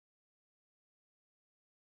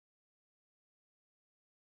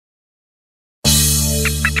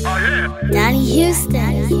Donnie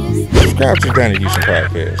Houston. Subscribe to the Donnie Houston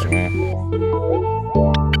podcast, man.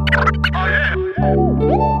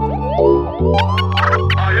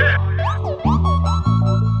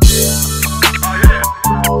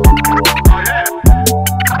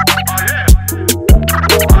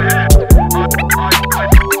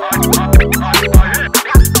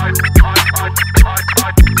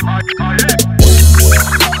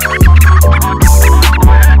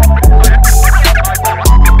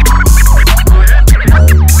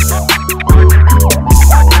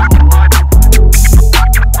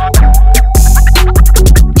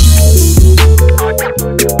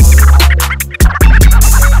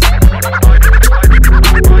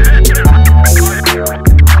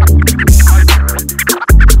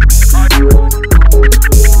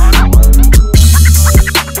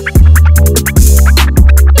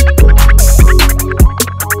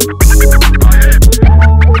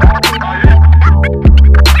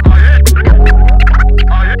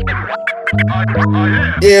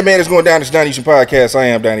 Yeah, man, it's going down. This Donnie Houston podcast. I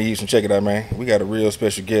am Donnie Houston. Check it out, man. We got a real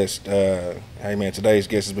special guest. Hey, man, today's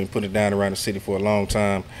guest has been putting it down around the city for a long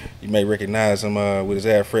time. You may recognize him with his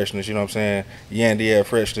air freshness, you know what I'm saying? Yandy air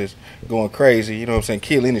freshness, going crazy, you know what I'm saying?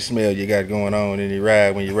 Kill any smell you got going on in your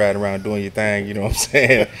ride when you're riding around doing your thing, you know what I'm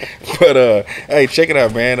saying? But, hey, check it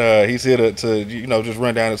out, man. He's here to, you know, just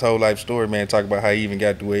run down his whole life story, man, talk about how he even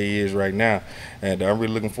got the way he is right now. And I'm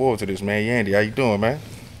really looking forward to this, man. Yandy, how you doing, man?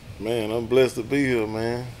 Man, I'm blessed to be here,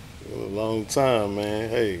 man. For a long time, man.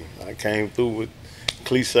 Hey, I came through with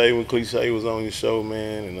Cliche when Cliche was on your show,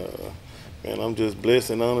 man. And, man, I'm just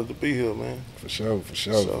blessed and honored to be here, man. For sure.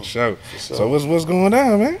 So what's going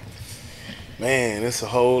on, man? Man, it's a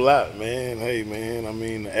whole lot, man. Hey, man, I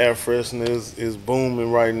mean, the air freshener is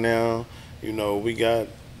booming right now. You know, we got,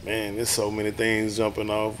 man, there's so many things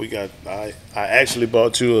jumping off. We got, I actually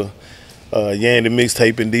bought you a Yandy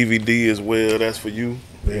mixtape and DVD as well. That's for you.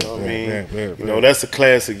 You know what I mean? You know, that's a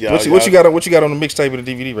classic, y'all. What you got on the mixtape and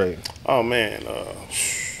the DVD, right? Oh man,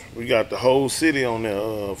 we got the whole city on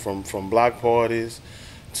there, from block parties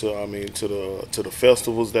to the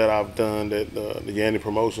festivals that I've done that the Yandy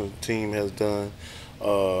promotion team has done.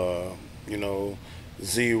 You know,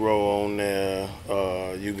 Zero on there.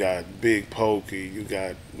 You got Big Pokey. You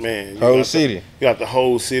got whole city. You got the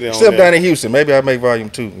whole city on there. Except Donnie Houston. Maybe I'll make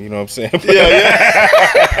volume 2. You know what I'm saying? Yeah.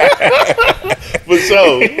 For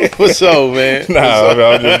sure, man.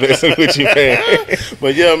 I'm just messing with you, man.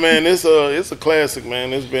 But yeah, man, it's a classic,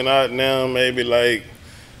 man. It's been out now maybe like,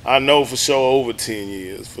 I know for sure over 10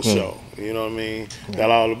 years, for sure. You know what I mean? Got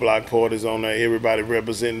all the block parties on there, everybody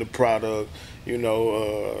representing the product. You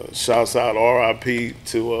know, shouts out RIP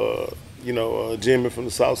to Jimmy from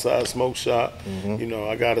the Southside Smoke Shop. You know,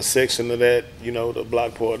 I got a section of that, you know, the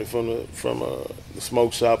block party from the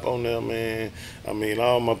smoke shop on there, man. I mean,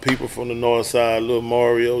 all my people from the north side, Lil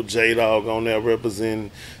Mario, J-Dog on there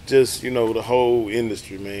representing just, you know, the whole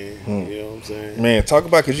industry, man. You know what I'm saying? Man, talk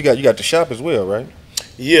about, because you got the shop as well, right?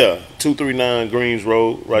 Yeah, 239 Greens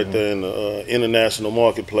Road, right there in the International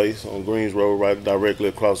Marketplace on Greens Road, right directly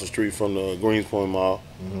across the street from the Greenspoint Mall.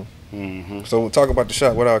 So we'll talk about the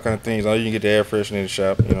shop. What all kind of things? I know you can get the air freshener in the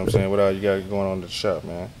shop. You know what I'm saying? What all you got going on in the shop,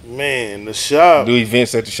 man? Man, the shop. Do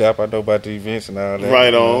events at the shop. I know about the events and all that.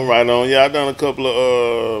 Right on. Yeah, I done a couple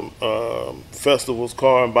of festivals,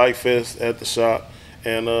 car and bike fest at the shop.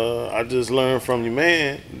 And I just learned from you,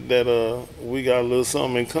 man, that we got a little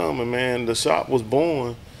something in common, man. The shop was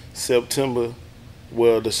born September.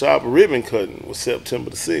 Well, the shop ribbon cutting was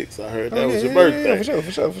September the 6th. I heard that was your birthday. Yeah,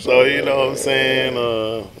 for sure. So, you know what I'm saying?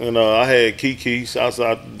 And I had Kiki. Shouts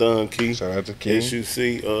out to Don Key. Shout out to Key.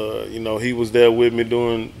 s.u.c. You know, he was there with me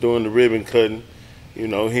doing the ribbon cutting. You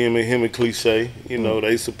know, him and Cliche. You know,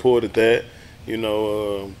 they supported that. You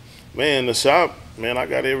know, man, the shop, man, I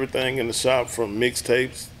got everything in the shop from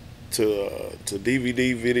mixtapes to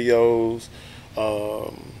DVD videos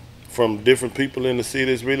from different people in the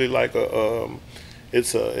city. It's really like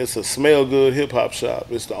it's a smell good hip hop shop.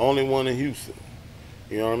 It's the only one in Houston.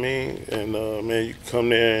 You know what I mean? And man, you can come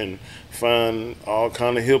there and find all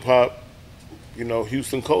kind of hip hop, you know,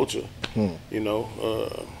 Houston culture. You know,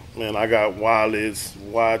 man, I got wallets,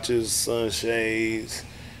 watches, sunshades,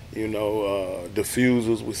 you know,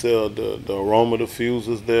 diffusers. We sell the aroma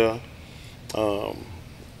diffusers there.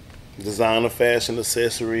 Designer fashion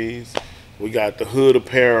accessories. We got the hood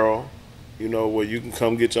apparel, you know, where you can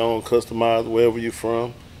come get your own customized wherever you're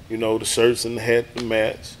from. You know, the shirts and the hat to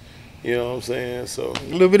match. You know what I'm saying? So a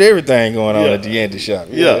little bit of everything going on at the Yandy Shop.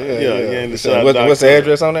 Yeah, Yandy Shop. What's the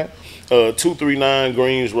address on that? 239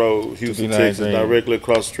 Greens Road, Houston, Texas, directly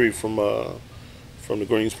across the street from from the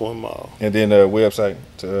Greenspoint Mall. And then website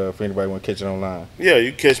to, for anybody want to catch it online. Yeah,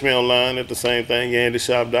 you can catch me online at the same thing,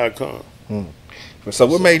 yandyshop.com. So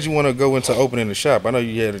what made you want to go into opening the shop? I know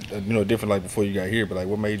you had a different like before you got here, but like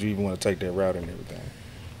what made you even want to take that route and everything?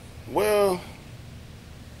 Well,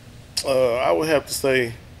 I would have to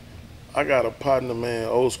say I got a partner, man,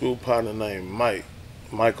 old school partner named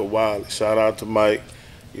Michael Wiley. Shout out to Mike.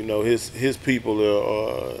 You know, his people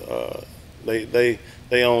are they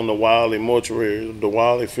own the Wiley mortuary, the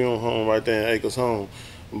Wiley funeral home right there in Acres Home.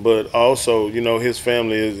 But also, you know, his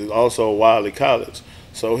family is also Wiley College.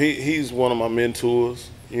 So he's one of my mentors.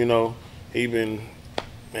 You know, he been,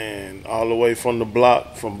 man, all the way from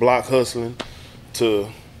block hustling to,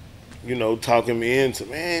 you know, talking me into,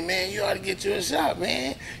 man, you ought to get you a shop,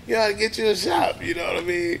 man. You ought to get you a shop, you know what I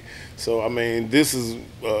mean? So, I mean, this is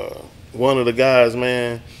one of the guys,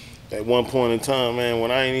 man, at one point in time, man,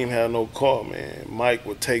 when I ain't even have no car, man, Mike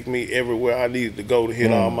would take me everywhere I needed to go to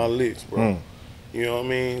hit all my licks, bro. You know what I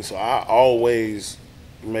mean? So I always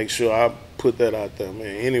make sure I put that out there,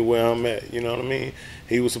 man, anywhere I'm at, you know what I mean?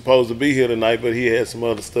 He was supposed to be here tonight, but he had some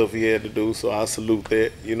other stuff he had to do, so I salute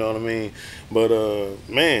that, you know what I mean? But,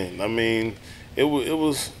 man, I mean, it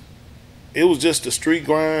was just a street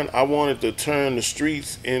grind. I wanted to turn the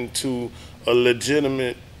streets into a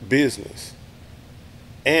legitimate business.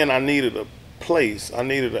 And I needed a place, I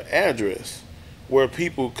needed an address where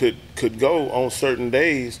people could go on certain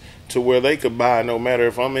days to where they could buy no matter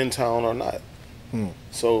if I'm in town or not.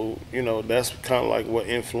 So, you know, that's kind of like what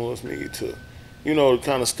influenced me to, you know,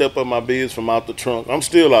 kind of step up my biz from out the trunk. I'm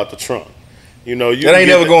still out the trunk. You know, you that ain't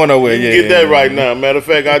never going nowhere. You get that right now. Matter of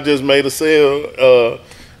fact, I just made a sale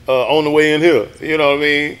on the way in here. You know what I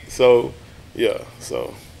mean? So, yeah.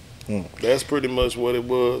 So that's pretty much what it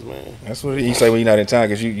was, man. That's what you say when you're not in town,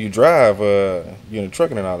 because you drive, you're in the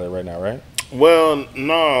trucking and all that right now, right? Well,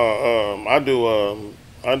 no, I do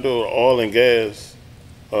oil and gas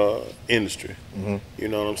industry. You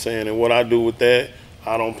know what I'm saying? And what I do with that,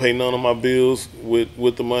 I don't pay none of my bills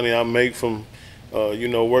with the money I make from, you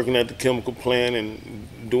know, working at the chemical plant and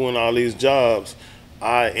doing all these jobs.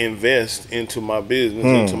 I invest into my business,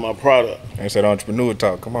 into my product. That's that entrepreneur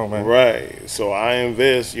talk. Come on, man. Right. So I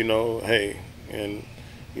invest, you know, hey, and,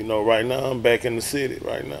 you know, right now I'm back in the city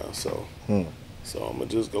right now. So so I'm going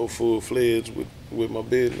to just go full-fledged with my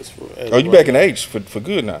business. Oh, you back in H for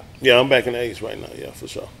good now? Yeah, I'm back in H right now, yeah, for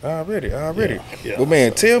sure. Already. Yeah, well,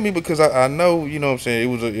 man, tell me, because I know, you know what I'm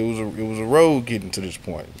saying, it was a road getting to this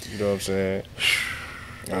point. You know what I'm saying?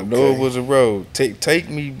 I know it was a road. Take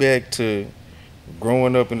me back to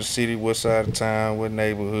growing up in the city, what side of town, what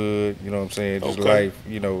neighborhood, you know what I'm saying, just life,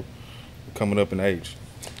 you know, coming up in age.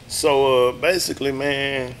 So basically,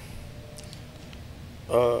 man,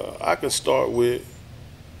 I can start with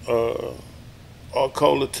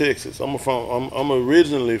Arcola, Texas. I'm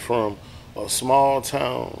originally from a small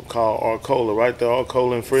town called Arcola, right there,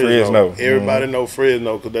 Arcola and Fresno. Everybody know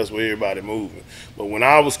Fresno because that's where everybody moving. But when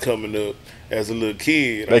I was coming up as a little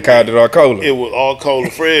kid, they called it Arcola. It was Arcola,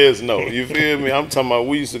 Fresno. You feel me? I'm talking about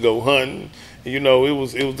we used to go hunting. You know, it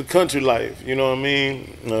was the country life. You know what I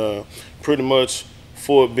mean? Pretty much.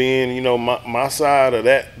 For it being, you know, my side of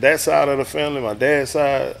that side of the family, my dad's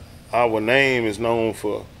side, our name is known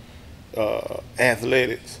for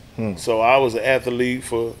athletics. So I was an athlete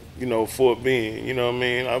for, you know, Fort Bend. You know what I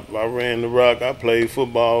mean? I ran the rock. I played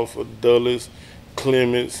football for Dulles,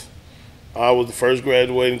 Clements. I was the first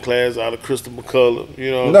graduating class out of Crystal McCullough.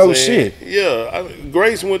 You know what I'm saying? Shit. Yeah.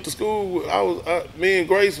 Grace went to school. Me and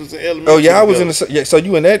Grace was in elementary. Oh yeah, I was in the so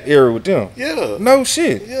you in that era with them? Yeah. No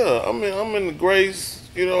shit. Yeah. I'm in the Grace.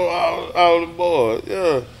 You know, all the boys.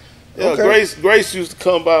 Yeah. Okay. Grace used to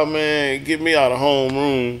come by, man, and get me out of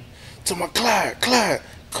homeroom. To my Clyde,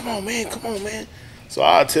 come on, man. So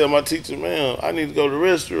I tell my teacher, man, I need to go to the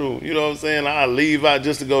restroom. You know what I'm saying? I leave out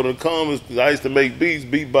just to go to the Commons because I used to make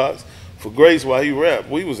beatbox for Grace while he rapped.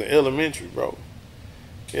 We was in elementary, bro.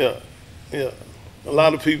 Yeah. A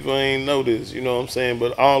lot of people ain't know this, you know what I'm saying?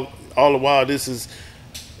 But all the while, this is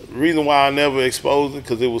the reason why I never exposed it,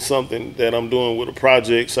 because it was something that I'm doing with a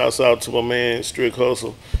project. Shouts out to my man, Strict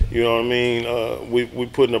Hustle. You know what I mean? We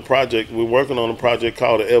putting a project, we're working on a project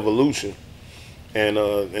called The Evolution.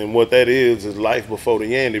 And what that is life before the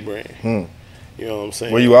Yandy brand. You know what I'm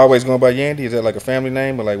saying? Were you always going by Yandy? Is that like a family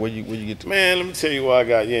name, or like where you get to? Man, let me tell you where I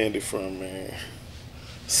got Yandy from, man.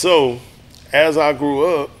 So, as I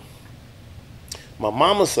grew up, my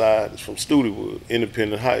mama's side is from Studewood,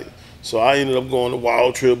 Independent Heights. So I ended up going to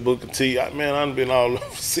Wild Trip, Booker T. Man, I've been all over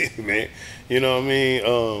the city, man. You know what I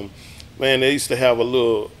mean? Man, they used to have a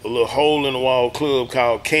little hole in the wall club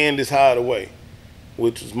called Candace Hideaway,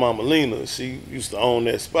 which was Mama Lena. She used to own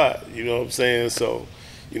that spot. You know what I'm saying? So,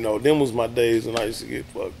 you know, them was my days when I used to get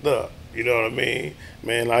fucked up. You know what I mean?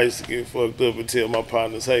 Man, I used to get fucked up and tell my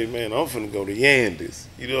partners, hey, man, I'm finna go to Yandy's.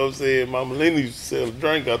 You know what I'm saying? Mama Lena used to sell a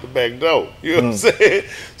drink out the back door. You know what I'm saying?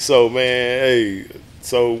 So, man, hey,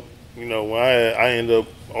 so, you know, when I end up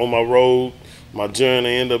on my road, my journey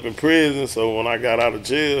end up in prison. So when I got out of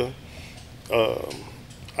jail,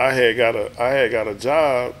 I had got a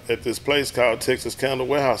job at this place called Texas County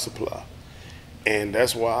Warehouse Supply. And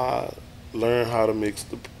that's why I learned how to mix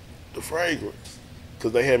the fragrance.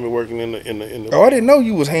 Cause they had me working in the. Oh, I didn't know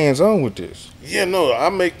you was hands on with this. Yeah, no, I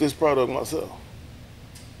make this product myself.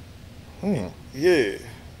 Yeah,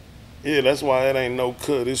 that's why it ain't no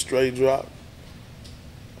cut. It's straight drop.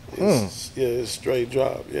 Yeah, it's straight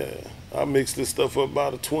drop. Yeah, I mix this stuff up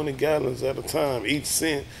about 20 gallons at a time. Each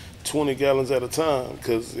scent, 20 gallons at a time.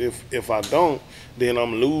 Cause if I don't, then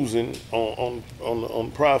I'm losing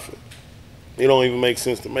on profit. It don't even make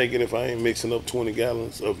sense to make it if I ain't mixing up 20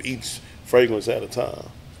 gallons of each fragrance at a time.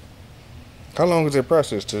 How long is that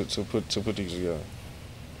process to put these together?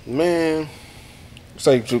 Man,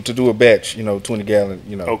 say to do a batch, 20 gallon,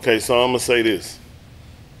 Okay, so I'm gonna say this.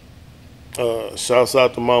 Shouts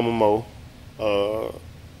out to Mama Mo.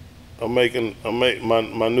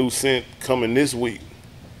 My new scent coming this week.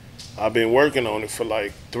 I've been working on it for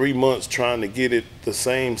like 3 months trying to get it the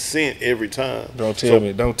same scent every time. Don't tell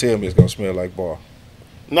me it's gonna smell like bar.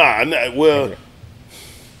 Nah, well. Okay.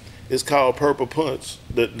 It's called Purple Punch.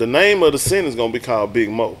 The name of the scent is gonna be called Big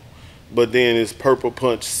Mo, but then it's Purple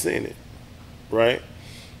Punch scented, right?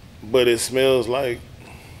 But it smells like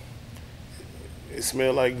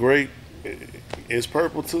grape. It's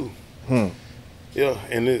purple too. Yeah,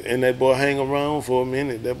 and that boy hang around for a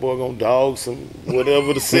minute. That boy gonna dog some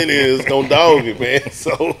whatever the scent is. Gonna dog it, man.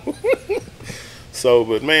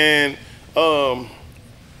 But man,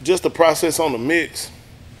 just the process on the mix.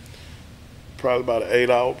 Probably about an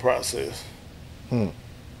 8-hour process.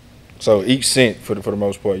 So each scent, for the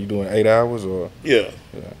most part, you doing 8 hours or? Yeah.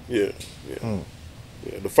 Yeah.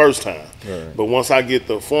 The first time. Right. But once I get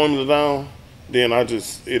the formula down, then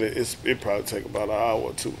it probably take about an hour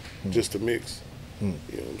or two just to mix. You know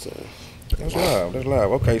what I'm saying? That's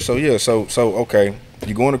live. Okay, so okay,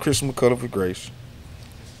 you going to Crystal McCullough for Grace?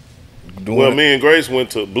 Me and Grace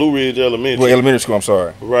went to Blue Ridge Elementary. Well, elementary school. I'm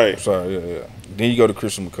sorry. Right. I'm sorry. Yeah. Then you go to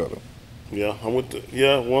Crystal McCullough. Yeah, I went to.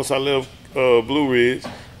 Once I left Blue Ridge,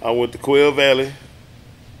 I went to Quail Valley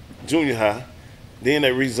Junior High. Then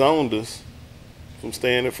they rezoned us from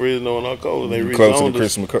staying in Fresno and Arcola. They rezoned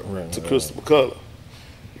us to Crystal McCullough.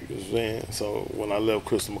 You know what I'm saying? So when I left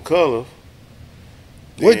Crystal McCullough,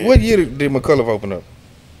 what year did McCullough open up?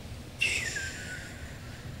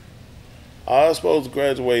 I was supposed to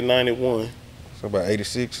graduate in 91. So about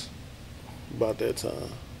 86? About that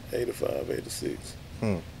time. 85, 86.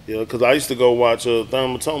 Yeah, because I used to go watch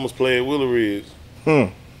Thurman Thomas play at Willow Ridge. Now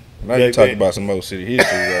you talk about some old city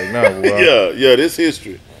history right now. Wow. Yeah, this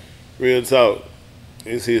history. Real talk.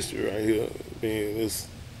 It's history right here.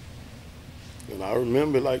 And I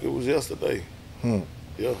remember like it was yesterday.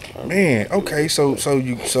 Yeah. Man, okay, so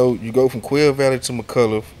you go from Quail Valley to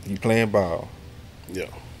McCullough, you playing ball. Yeah.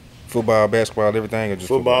 Football, basketball, everything, or just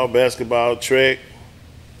football, basketball, track.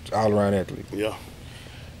 All around athlete. Yeah.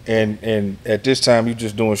 And at this time you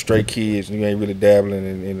just doing straight kids and you ain't really dabbling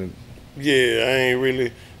in Yeah, I ain't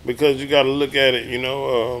really, because you gotta look at it,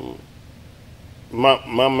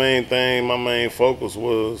 my main focus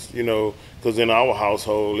was, because in our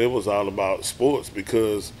household it was all about sports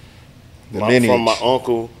because from my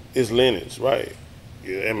uncle it's lineage, right?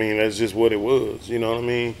 Yeah, I mean that's just what it was, you know what I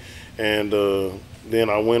mean? And then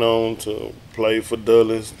I went on to play for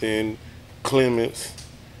Dulles, then Clements,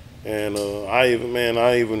 and I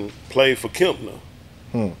even played for Kempner.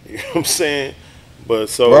 You know what I'm saying? But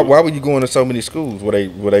so why were you going to so many schools? Were they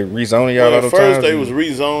rezoning y'all all the time? First they was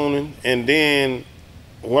rezoning, and then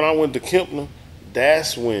when I went to Kempner,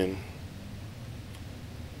 that's when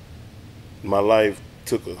my life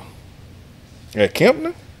took a. At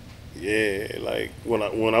Kempner? Yeah, like when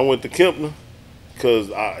I went to Kempner,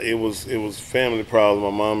 cause it was family problem.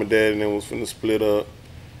 My mom and dad and them was finna split up,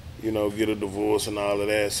 get a divorce and all of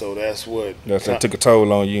that. So that's what that took a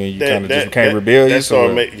toll on you, and you kind of just became rebellious.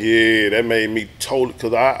 That made me totally.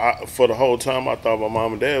 Cause I for the whole time I thought my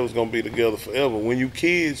mom and dad was gonna be together forever. When you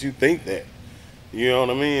kids, you think that, you know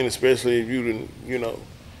what I mean. Especially if you didn't,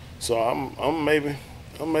 So I'm maybe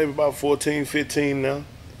about 14, 15 now.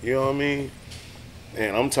 You know what I mean.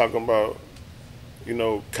 And I'm talking about,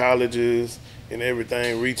 colleges and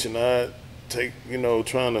everything, reaching out,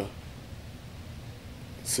 trying to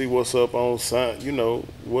see what's up on sign, you know,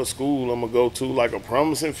 what school I'm gonna go to, like a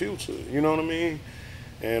promising future. You know what I mean?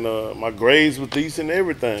 And my grades were decent,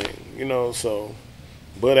 everything. You know, so.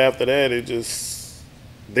 But after that, it just.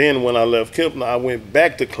 Then when I left Kipner, I went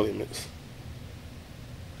back to Clements,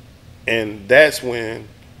 and that's when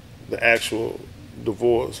the actual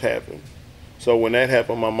divorce happened. So when that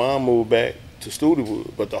happened, my mom moved back to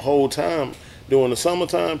Studewood. But the whole time, during the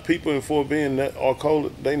summertime, people in Fort Bend that are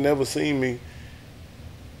cold, they never seen me,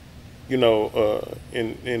 you know,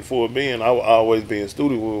 in Fort Bend. I would always be in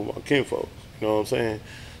Studewood with my kinfolks. You know what I'm saying?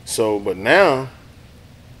 So, but now,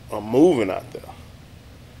 I'm moving out there.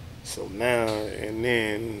 So now, and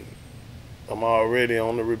then I'm already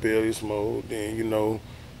on the rebellious mode. Then, you know,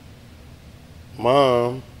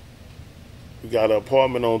 Mom, we got an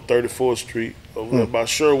apartment on 34th Street over there by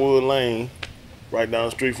Sherwood Lane, right down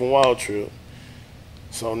the street from Wild Trip.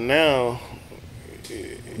 So now,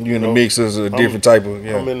 you in the mix as a different type of,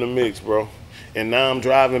 I'm in the mix, bro. And now I'm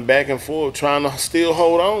driving back and forth trying to still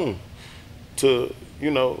hold on to,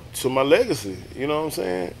 you know, to my legacy. You know what I'm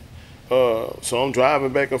saying? So I'm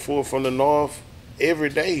driving back and forth from the north every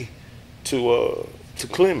day to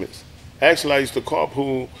Clements. Actually, I used to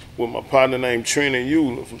carpool with my partner named Trina and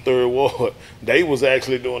Eula from 3rd Ward. They was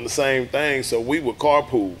actually doing the same thing, so we would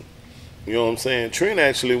carpool. You know what I'm saying? Trina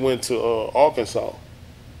actually went to Arkansas.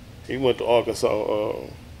 He went to Arkansas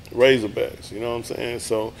Razorbacks. You know what I'm saying?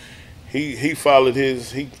 So he followed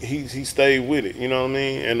his. He stayed with it. You know what I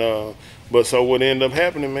mean? And but so what ended up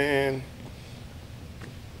happening, man?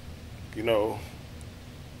 You know,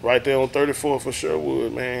 right there on 34th for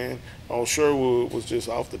Sherwood, man. On Sherwood was just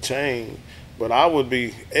off the chain. But I would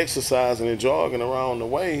be exercising and jogging around the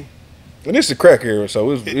way. And it's a crack era,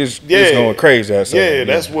 so it's going crazy outside. Yeah,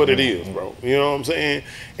 that's what it is, bro. You know what I'm saying?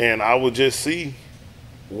 And I would just see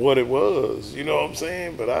what it was. You know what I'm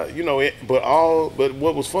saying? But but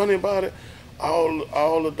what was funny about it,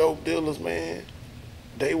 all the dope dealers, man,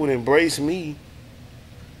 they would embrace me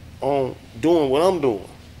on doing what I'm doing.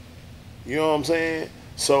 You know what I'm saying?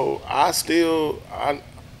 So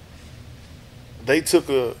they took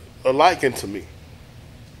a liking to me.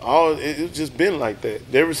 It's just been like that.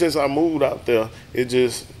 Ever since I moved out there, it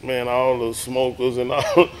just, man, all the smokers and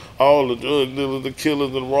all the drug dealers, the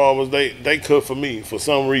killers and robbers, they cut for me for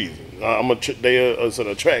some reason. It's an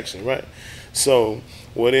attraction, right? So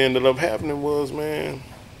what ended up happening was, man,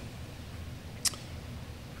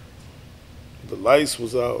 the lights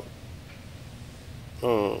was out.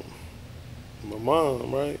 My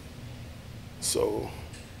mom, right? So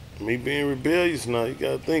me being rebellious now, you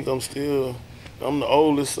gotta think I'm the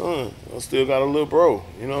oldest son. I still got a little bro,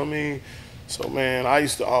 you know what I mean? So man, I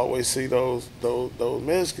used to always see those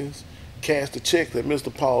Mexicans cash the check at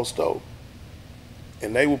Mr. Paul stole.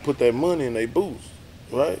 And they would put that money in their boots,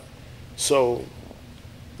 right? So,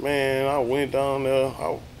 man, I went down there,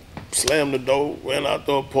 I slammed the door, ran out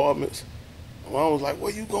the apartments. I was like,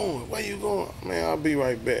 where you going? Where you going? Man, I'll be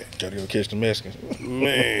right back. Gotta go catch the Mexicans.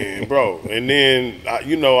 Man, bro. And then, I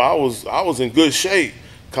was in good shape.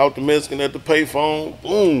 Caught the Mexican at the payphone,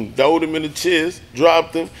 boom, throwed him in the chest,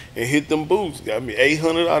 dropped him, and hit them boots. Got me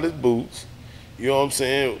 $800 out of his boots. You know what I'm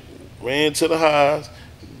saying? Ran to the house,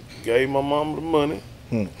 gave my mama the money.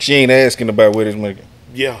 She ain't asking about where this money.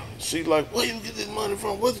 Yeah, she's like, where you get this money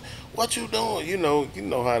from? What you doing? You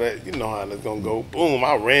know how that's gonna go. Boom,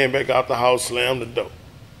 I ran back out the house, slammed the door.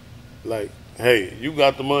 Like, hey, you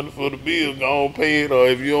got the money for the bill, go on pay it, or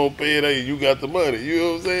if you don't pay it, hey, you got the money. You know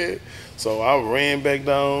what I'm saying? So I ran back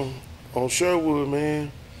down on Sherwood,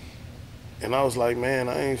 man. And I was like, man,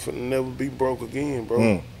 I ain't finna never be broke again, bro.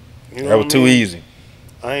 You know that was too easy.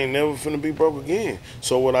 I ain't never finna be broke again.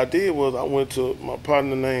 So what I did was I went to my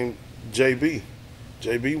partner named JB.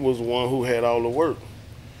 JB was the one who had all the work.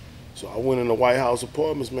 So I went in the White House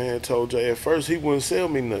Apartments, man, told Jay at first he wouldn't sell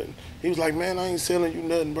me nothing. He was like, man, I ain't selling you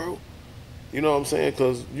nothing, bro. You know what I'm saying?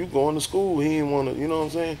 Because you going to school, he didn't want to, you know what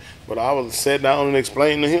I'm saying? But I was sat down and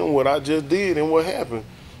explained to him what I just did and what happened.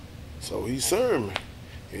 So he served me.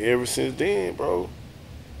 And ever since then, bro,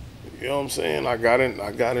 you know what I'm saying? I got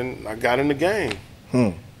in the game.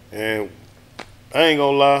 And I ain't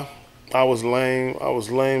gonna lie, I was lame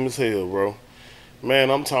as hell, bro.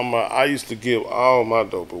 Man, I'm talking about I used to give all my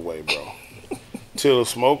dope away, bro. Till a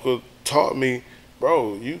smoker taught me,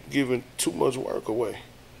 bro, you giving too much work away.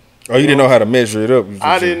 Oh, you didn't know how to measure it up.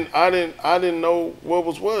 I didn't know what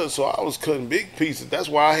was what, so I was cutting big pieces. That's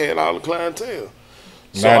why I had all the clientele.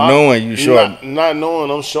 So not knowing you short. Not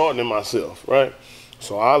knowing I'm shortening myself, right?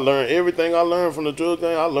 So I learned everything I learned from the drug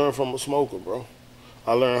game, I learned from a smoker, bro.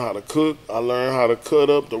 I learned how to cook. I learned how to cut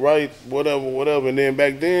up the right whatever. And then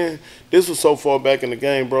back then, this was so far back in the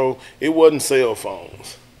game, bro. It wasn't cell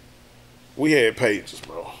phones. We had pages,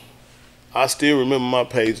 bro. I still remember my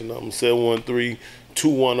page number,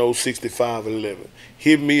 713-210-6511.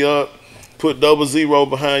 Hit me up, put 00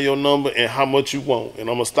 behind your number and how much you want. And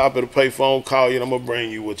I'm going to stop at a payphone, call you, and I'm going to bring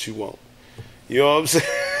you what you want. You know what I'm saying?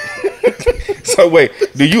 So wait,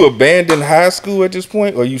 do you abandon high school at this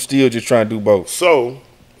point, or you still just trying to do both? So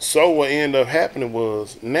what ended up happening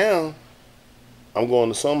was, now I'm going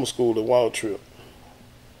to summer school at Wild Trip.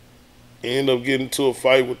 End up getting into a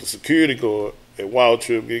fight with the security guard at Wild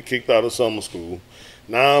Trip, get kicked out of summer school.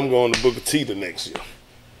 Now I'm going to Booker T the next year.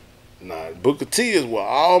 Now Booker T is where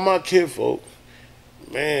all my kinfolk,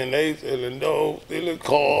 man, they selling dope, selling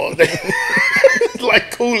cars. It's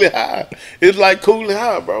like Cooley High. It's like Cooley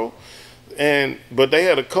High, bro. But they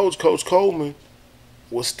had a coach, Coach Coleman,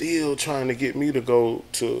 was still trying to get me to go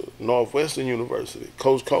to Northwestern University.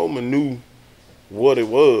 Coach Coleman knew what it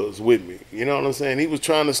was with me. You know what I'm saying? He was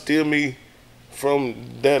trying to steal me from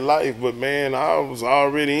that life, but man, I was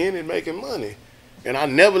already in it making money. And I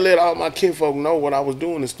never let all my kinfolk know what I was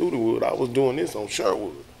doing in Studewood. I was doing this on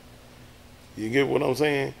Sherwood. You get what I'm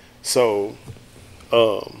saying? So,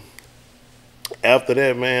 after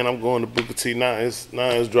that, man, I'm going to Booker T. Now it's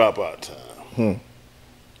dropout time.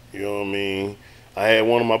 You know what I mean? I had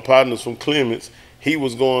one of my partners from Clements. He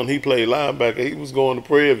played linebacker. He was going to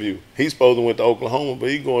Prairie View. He's supposed to went to Oklahoma, but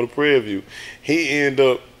he going to Prairie View. He ended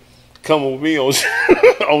up coming with me on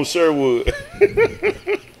on Sherwood.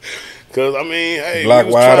 Cause I mean, hey, block we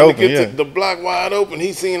was wide trying open, to get the block wide open.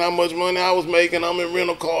 He seen how much money I was making. I'm in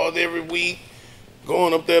rental cars every week,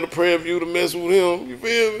 going up there to Prairie View to mess with him. You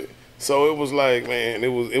feel me? So it was like, man, it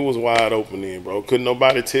was wide open then, bro. Couldn't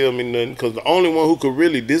nobody tell me nothing, cause the only one who could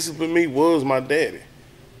really discipline me was my daddy.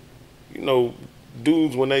 You know,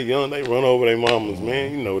 dudes when they young, they run over their mamas,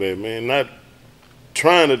 man. You know that, man. Not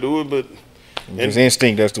trying to do it, but it's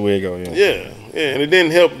instinct. That's the way it goes. Yeah, and it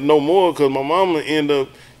didn't help no more, cause my mama ended up.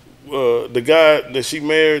 The guy that she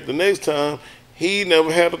married the next time, he never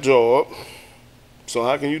had a job. So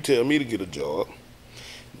how can you tell me to get a job?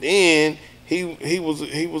 Then he was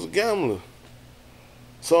a gambler.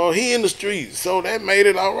 So he in the streets. So that made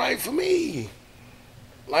it all right for me.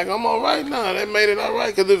 Like, I'm all right now. That made it all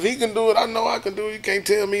right. Cause if he can do it, I know I can do it. You can't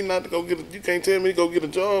tell me not to go get you can't tell me to go get a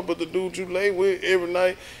job, but the dude you lay with every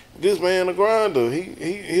night, this man a grinder.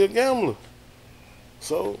 He a gambler.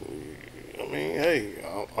 So I mean, hey,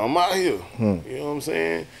 I'm out here. You know what I'm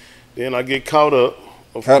saying? Then I get caught up.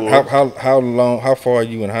 How far are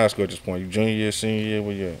you in high school at this point? You junior year, senior year,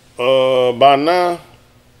 where you at? By now,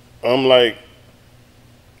 I'm like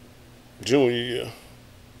junior year.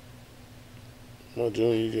 My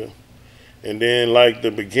junior year. And then like the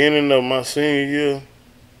beginning of my senior year,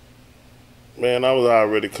 man, I was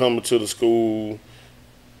already coming to the school.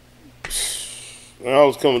 I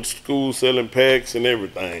was coming to school selling packs and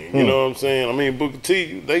everything. You know what I'm saying? I mean, Booker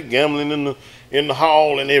T, they gambling in the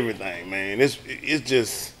hall and everything, man. It's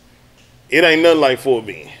just, it ain't nothing like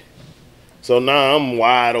 4B. So now I'm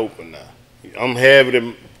wide open now. I'm having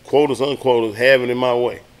it, quotas, unquotas, having it my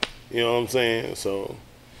way. You know what I'm saying? So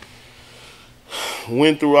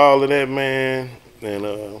went through all of that, man.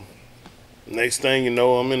 And next thing you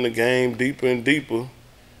know, I'm in the game deeper and deeper.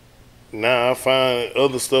 Now I find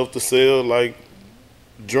other stuff to sell, like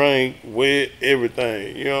drink, wet,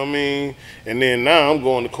 everything. You know what I mean? And then now I'm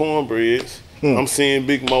going to cornbreads. I'm seeing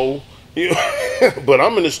Big Mo. You know? But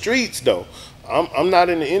I'm in the streets though. I'm not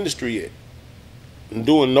in the industry yet. I'm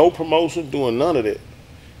doing no promotion, doing none of that.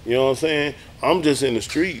 You know what I'm saying? I'm just in the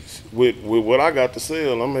streets with what I got to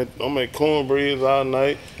sell. I'm at cornbreads all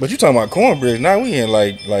night. But you talking about cornbreads? Now we in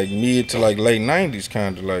like mid to like late 90s,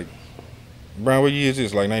 kind of like. Brian, what year is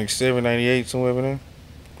this? Like 97, 98, somewhere over there?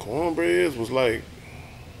 Cornbreads was like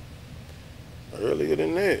earlier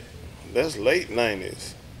than that. That's late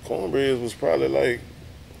 90s. Cornbreads was probably like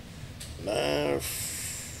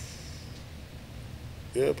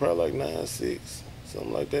probably like 96,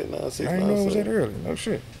 something like that. 96. I didn't know it was that early. No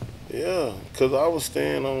shit. Yeah, cause I was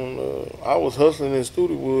staying on. I was hustling in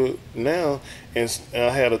Studewood now, and I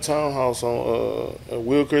had a townhouse on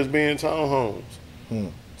Wilkers being townhomes.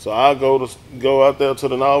 So I go out there to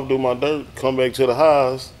the north, do my dirt, come back to the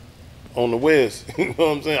house on the west. You know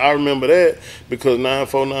what I'm saying? I remember that because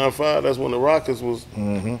 9495, that's when the Rockets was.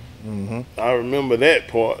 I remember that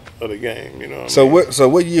part of the game. You know. So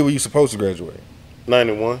what year were you supposed to graduate?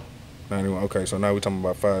 91. 91. Okay, so now we're talking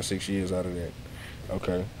about 5-6 years out of that.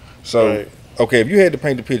 Okay. So okay, if you had to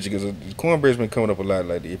paint the picture, because cornbread's been coming up a lot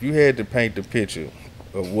lately. If you had to paint the picture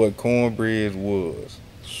of what cornbread was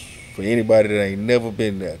for anybody that ain't never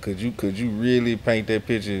been there, could you really paint that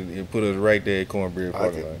picture and put us right there at Cornbread I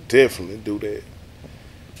parking can lot? definitely do that.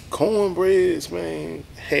 Cornbreads, man,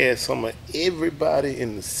 had some of everybody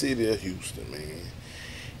in the city of Houston, man.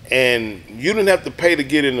 And you didn't have to pay to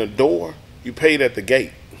get in the door. You paid at the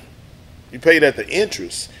gate. You paid at the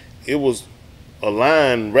entrance. It was a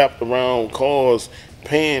line wrapped around cars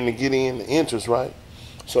paying to get in the entrance, right?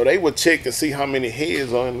 So they would check and see how many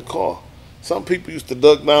heads are in the car. Some people used to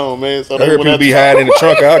duck down, man. So I heard people be hiding in the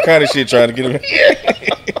trunk, all kind of shit, trying to get them.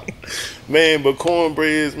 Man, but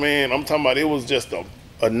Cornbreads, man, I'm talking about it was just a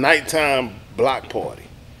nighttime block party.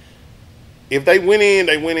 If they went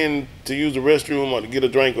in to use the restroom or to get a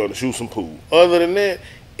drink or to shoot some pool. Other than that,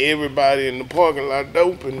 everybody in the parking lot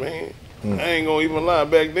doping, man. I ain't gonna even lie.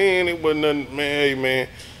 Back then, it wasn't nothing, man. Hey, man,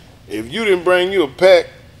 if you didn't bring you a pack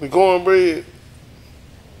of cornbread,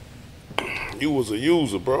 you was a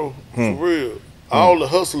user, bro. For real. All the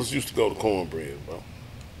hustlers used to go to cornbread, bro.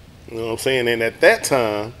 You know what I'm saying? And at that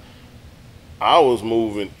time, I was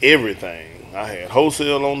moving everything. I had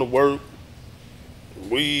wholesale on the work,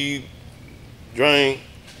 weed, drink,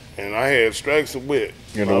 and I had stacks of wet.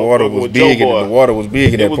 And the water was big. The water was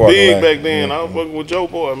big in that parking lot. It was big back then. I was fucking with Joe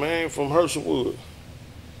Boy, man, from Herschelwood.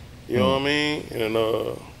 You know what I mean? And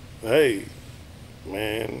hey,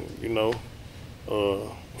 man,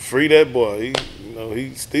 free that boy.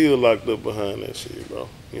 He's still locked up behind that shit, bro.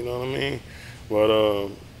 You know what I mean? But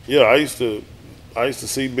yeah, I used to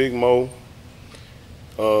see Big Mo,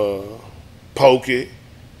 Pokey.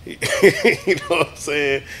 You know what I'm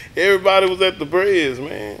saying? Everybody was at the Breads,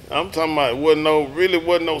 man. I'm talking about wasn't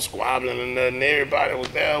no squabbling and nothing. Everybody was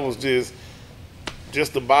there. It was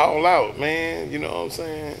just to ball out, man. You know what I'm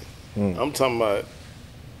saying? I'm talking about,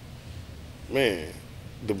 man.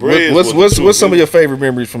 The Breads. What's some of your favorite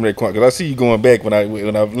memories from that corner? Because I see you going back when I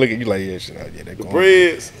look at you like, yeah, shit, yeah, that the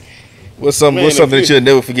Breads. What's something that you'll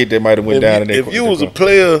never forget that might have went down in that corner? If you was a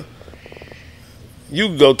player, you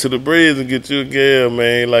can go to the Breads and get you a girl,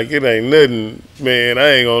 man. Like it ain't nothing, man. I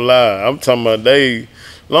ain't gonna lie. I'm talking about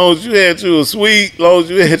long as you had you a sweet, long as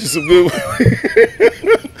you had you some good,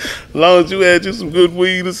 long as you had you some good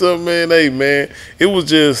weed or something, man. Hey, man, it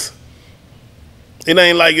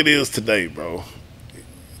ain't like it is today, bro.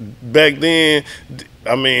 Back then,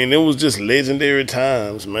 I mean, it was just legendary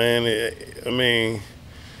times, man.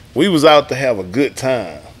 We was out to have a good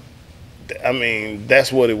time. I mean, that's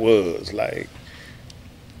what it was. Like,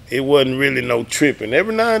 it wasn't really no tripping.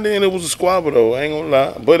 Every now and then it was a squabble, though. I ain't gonna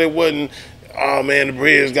lie. But it wasn't, oh, man, the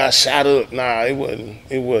Breads got shot up. Nah, it wasn't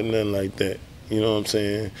nothing like that. You know what I'm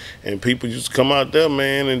saying? And people used to come out there,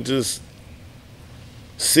 man, and just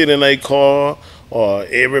sit in a car or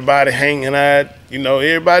everybody hanging out,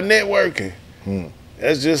 everybody networking.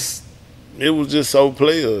 It was just so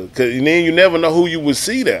player. Cause then you never know who you would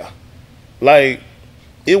see there. Like,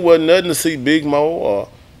 it wasn't nothing to see Big Mo or,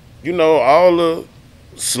 all the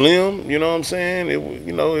Slim, you know what I'm saying? It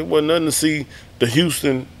wasn't nothing to see the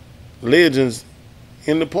Houston legends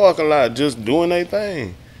in the parking lot just doing their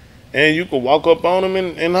thing. And you could walk up on them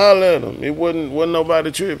and holler at them. It wasn't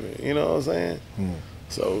nobody tripping, you know what I'm saying?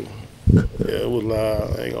 So, yeah, it was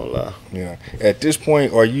loud. I ain't gonna lie. Yeah. At this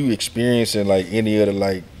point, are you experiencing like any other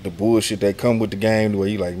like the bullshit that come with the game, where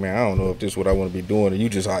you like, man, I don't know if this is what I want to be doing, or you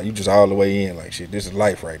just all the way in, like, shit, this is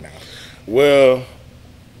life right now? Well,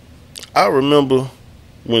 I remember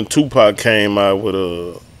when Tupac came out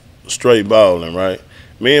with Straight Ballin', right?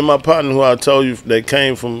 Me and my partner, who I told you that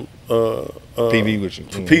came from PV with you,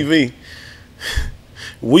 PV,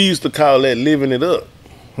 we used to call that living it up.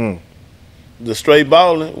 The Straight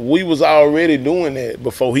Ballin', we was already doing that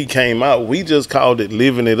before he came out. We just called it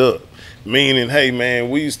living it up. Meaning, hey,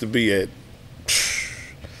 man, we used to be at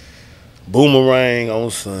Boomerang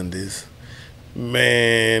on Sundays.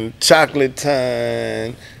 Man, Chocolate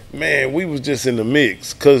Time. Man, we was just in the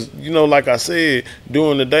mix. Cause, like I said,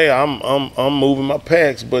 during the day I'm moving my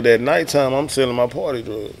packs, but at nighttime I'm selling my party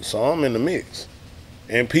drugs. So I'm in the mix.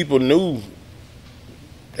 And people knew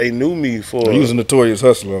me for he was a notorious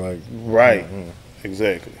hustler, like. Right.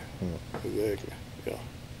 Exactly. Exactly. Yeah.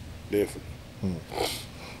 Definitely.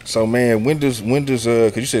 So, man, when does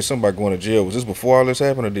cause you said something about going to jail. Was this before all this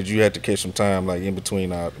happened, or did you have to catch some time like in between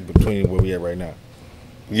where we at right now?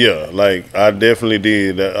 Yeah, like I definitely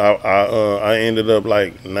did. I ended up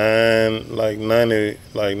like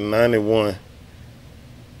 91.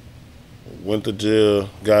 Went to jail,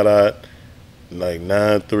 got out like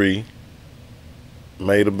 93.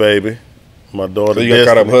 Made a baby. My daughter. So you got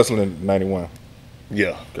caught up hustling in 91.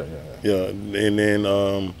 Yeah. Okay, yeah. And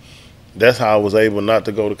then that's how I was able not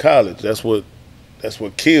to go to college. That's what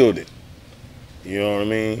killed it. You know what I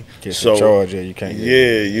mean? Get so charge, yeah, you can't.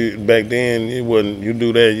 Yeah, you back then it wasn't. You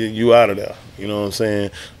do that, you out of there. You know what I'm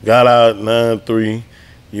saying? Got out 9-3.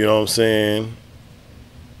 You know what I'm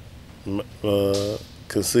saying?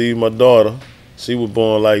 Conceived my daughter. She was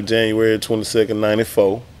born like January 22nd,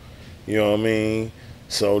 94. You know what I mean?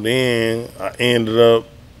 So then I ended up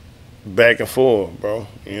back and forth, bro.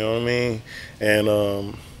 You know what I mean?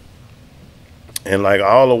 And like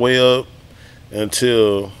all the way up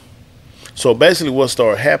until, so basically what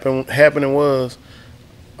started happening was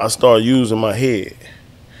I started using my head.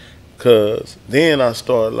 Cause then I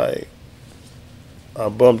started like, I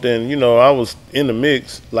bumped in, you know, I was in the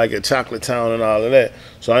mix like at Chocolate Town and all of that.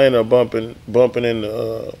 So I ended up bumping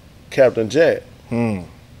into Captain Jack.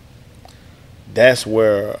 That's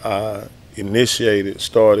where I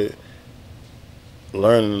started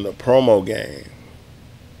learning the promo game.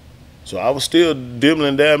 So I was still dibbling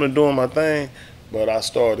and dabbling doing my thing, but I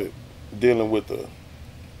started dealing with the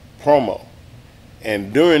promo.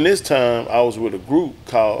 And during this time, I was with a group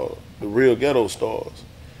called the Real Ghetto Stars.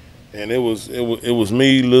 And it was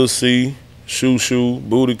me, Lil C, s.u.c,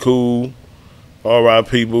 Booty Cool,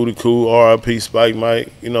 R.I.P. Booty Cool, R.I.P. Spike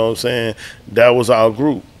Mike. You know what I'm saying? That was our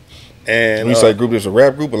group. And when you say group, it's a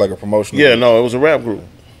rap group or like a promotional? Yeah, group? No, it was a rap group.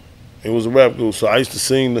 It was a rap group. So I used to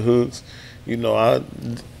sing the hooks. You know, I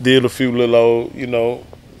did a few little old, you know,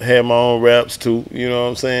 had my own raps too. You know what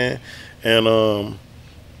I'm saying? And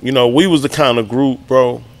you know, we was the kind of group,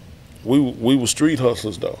 bro. We were street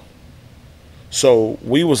hustlers though. So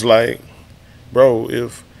we was like, bro,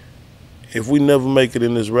 if we never make it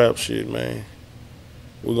in this rap shit, man,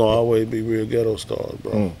 we're gonna always be Real Ghetto Stars,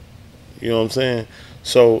 bro. You know what I'm saying?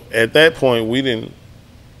 So at that point, we didn't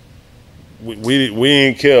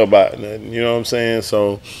care about nothing. You know what I'm saying?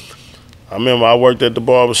 So I remember I worked at the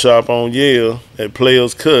barbershop on Yale at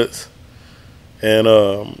Players Cuts, and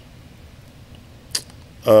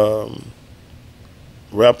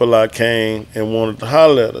Rapper Lot came and wanted to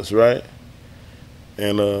holler at us, right?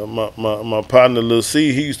 And my partner Lil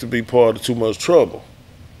C, he used to be part of Too Much Trouble.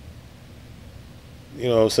 You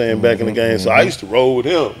know what I'm saying, back in the game. So I used to roll with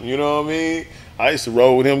him, you know what I mean? I used to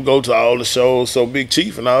roll with him, go to all the shows, so Big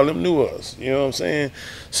Chief and all them knew us, you know what I'm saying?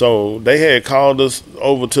 So they had called us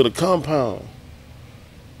over to the compound.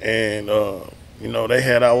 And, you know, they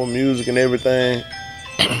had our music and everything.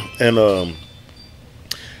 And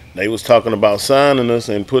they was talking about signing us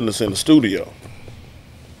and putting us in the studio.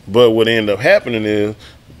 But what ended up happening is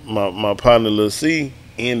my partner Lil C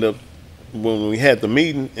ended up, when we had the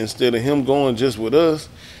meeting, instead of him going just with us,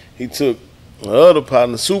 he took my other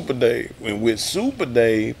partner, Super Dave, in which Super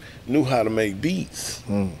Dave knew how to make beats.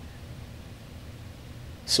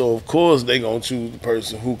 So of course they gonna choose the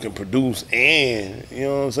person who can produce and, you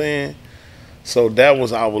know what I'm saying? So that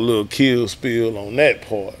was our little kill spill on that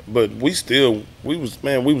part. But we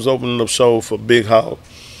was opening up shows for Big Hawk.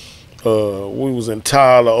 We was in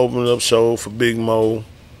Tyler opening up shows for Big Mo.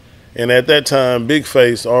 And at that time, Big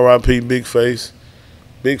Face, R.I.P. Big Face,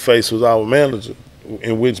 Big Face was our manager,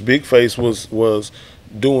 in which Big Face was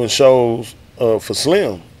doing shows for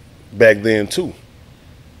Slim back then too.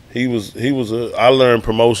 I learned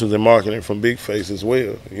promotions and marketing from Big Face as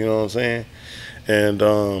well, you know what I'm saying? And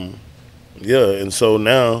yeah, and so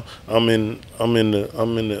now I'm in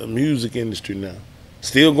the music industry now.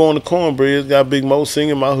 Still going to Cornbread, got Big Mo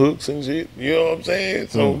singing my hooks and shit, you know what I'm saying?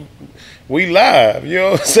 So we live, you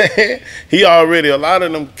know what I'm saying? A lot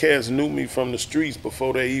of them cats knew me from the streets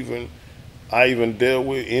before I even dealt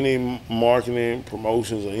with any marketing,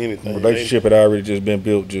 promotions, or anything. The relationship had already just been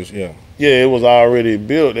built, yeah, it was already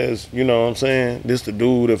built as, you know what I'm saying? This the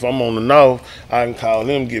dude, if I'm on the north, I can call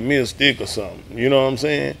him, get me a stick or something, you know what I'm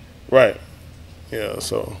saying? Right, yeah,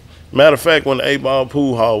 so. Matter of fact, when the 8-Ball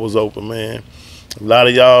Pool Hall was open, man, a lot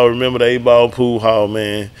of y'all remember the 8-Ball Pool Hall,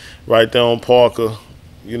 man, right there on Parker,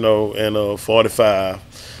 you know, and 45.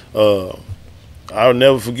 I'll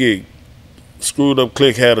never forget, Screwed Up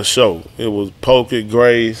Click had a show. It was Pocket,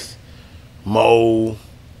 Grace, Mo,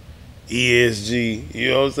 ESG, you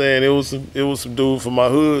know what I'm saying? It was some dude from my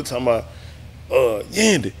hood talking about,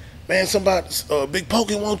 Yandy, man, somebody, Big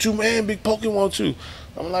Pokey want you, man, Big Pokey want you.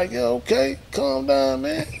 I'm like, yeah, okay, calm down,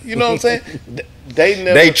 man. You know what I'm saying?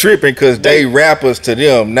 They tripping because they rappers to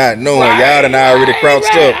them, not knowing y'all done already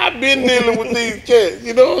crouched up. I've been dealing with these cats,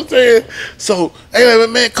 you know what I'm saying? So, hey,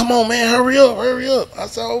 man, come on, man, hurry up. I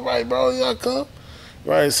said, all right, bro, y'all come.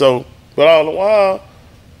 Right, so, but all the while,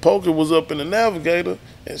 Poker was up in the Navigator,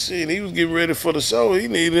 and shit, he was getting ready for the show. He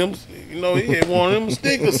needed him, you know, he had wanted him a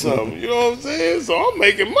stick or something, you know what I'm saying? So I'm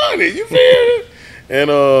making money, you feel me?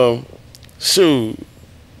 And, shoot,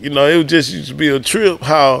 you know, it just used to be a trip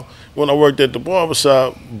how when I worked at the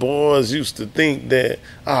barbershop, boys used to think that,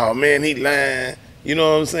 oh man, he lying. You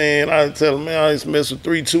know what I'm saying? I tell them, man, I used to mess with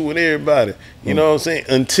 3-2 with everybody. You know what I'm saying?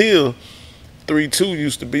 Until 3-2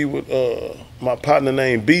 used to be with my partner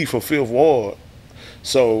named B from Fifth Ward.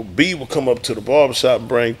 So B would come up to the barbershop and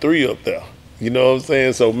bring 3 up there. You know what I'm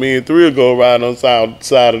saying? So me and 3 would go around on the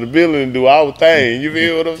side of the building and do our thing. You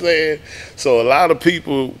feel what I'm saying? So a lot of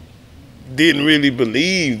people didn't really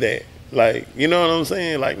believe that. Like, you know what I'm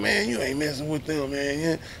saying? Like, man, you ain't messing with them, man.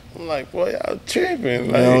 Yeah. I'm like, boy, y'all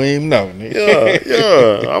tripping. Like, you don't even know.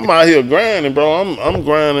 yeah. I'm out here grinding, bro. I'm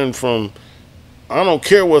grinding from, I don't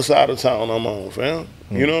care what side of town I'm on, fam.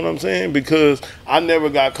 You know what I'm saying? Because I never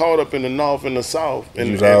got caught up in the north and the south. And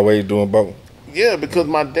you was always doing both. Yeah, because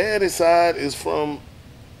my daddy's side is from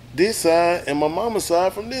this side and my mama's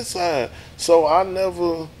side from this side. So I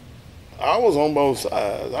was on both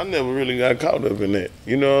sides. I never really got caught up in that.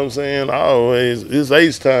 You know what I'm saying? It's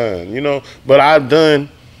ace time, you know. But I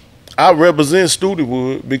represent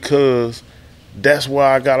Studewood because that's where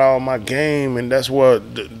I got all my game, and that's what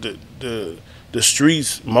the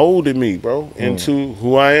streets molded me, bro, into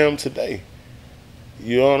who I am today.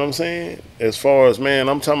 You know what I'm saying? As far as, man,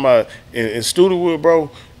 I'm talking about in Studewood, bro,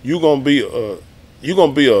 you gonna be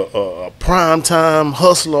a prime time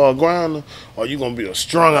hustler or grinder, or you gonna be a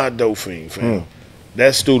strung out dope fiend, fam.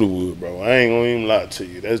 That's Studewood, bro. I ain't gonna even lie to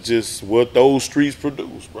you. That's just what those streets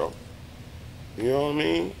produce, bro. You know what I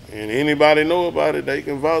mean? And anybody know about it, they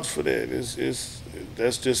can vouch for that.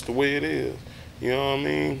 That's just the way it is. You know what I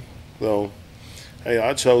mean? So, hey,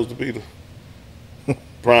 I chose to be the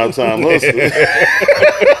prime time hustler.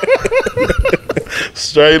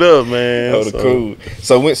 Straight up, man. Oh, cool.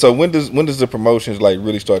 So when does the promotions like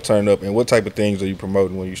really start turning up, and what type of things are you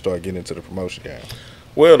promoting when you start getting into the promotion game?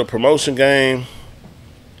 Well, the promotion game,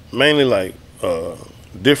 mainly like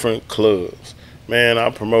different clubs. Man, I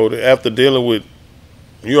promoted after dealing with,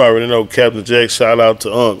 you already know, Captain Jack. Shout out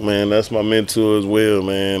to Unc, man. That's my mentor as well,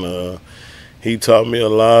 man. He taught me a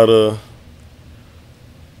lot of,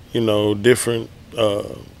 different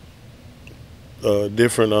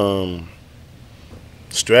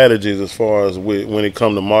strategies as far as when it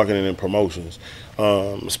comes to marketing and promotions,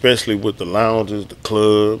 especially with the lounges, the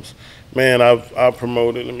clubs. Man, I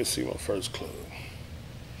promoted. Let me see my first club.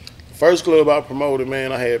 The first club I promoted,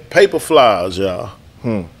 man, I had paper flyers, y'all.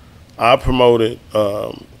 I promoted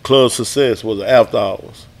Club Success was after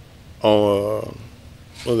hours on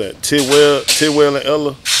what was that, Tidwell and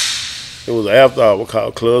Ella. It was an after hour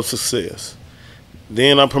called Club Success.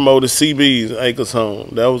 Then I promoted CB's Acres Home.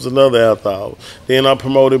 That was another after hour. Then I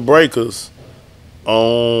promoted Breakers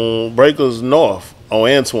North on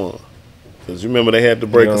Antoine. Because you remember they had the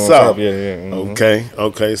Breakers South. Yeah.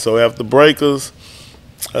 Okay. So after Breakers,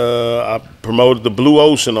 I promoted the Blue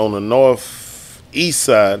Ocean on the northeast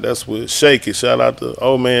side. That's with Shaky. Shout out to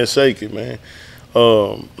old man Shaky, man.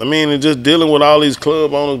 And just dealing with all these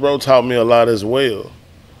club owners, bro, taught me a lot as well.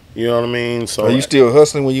 You know what I mean? So are you still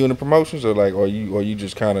hustling when you in the promotions, or are you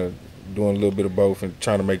just kind of doing a little bit of both and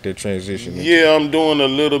trying to make that transition? Yeah, I'm doing a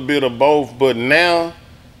little bit of both, but now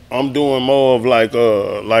I'm doing more of like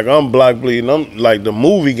I'm block bleeding. I'm like the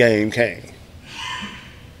movie game came.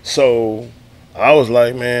 So I was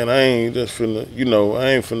like, man, I ain't just finna, I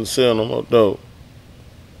ain't finna sell no more dope.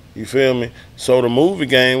 You feel me? So the movie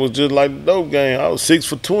game was just like the dope game. I was 6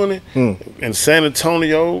 for 20 in San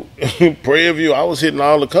Antonio, Prairie View. I was hitting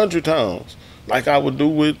all the country towns like I would do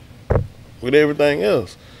with everything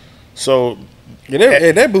else. So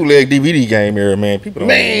that bootleg DVD game era, man, people don't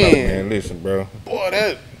know, man. Listen, bro.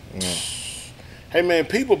 Boy, hey man,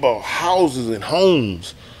 people bought houses and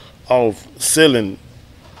homes off selling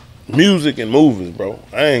music and movies, bro.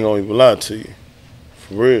 I ain't gonna even lie to you.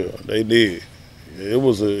 For real, they did. It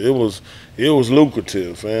was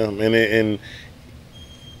lucrative, fam, and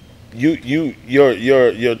your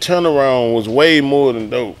turnaround was way more than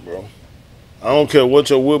dope, bro. I don't care what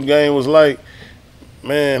your whip game was like,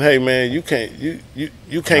 man. Hey, man, you can't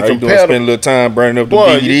compare. Spend a little time burning up the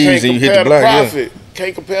DVDs and you hit the block.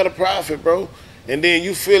 Can't compare the profit, bro. And then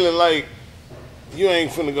you feeling like you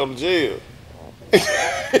ain't finna go to jail.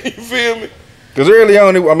 You feel me? Because early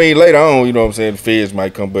on, later on, you know what I'm saying, the feds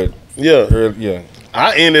might come, but yeah.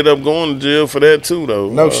 I ended up going to jail for that too, though.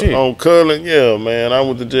 No shit. On Cullen, yeah, man. I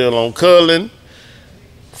went to jail on Cullen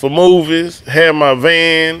for movies. Had my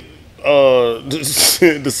van.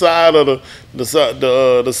 The side of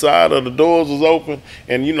the doors was open,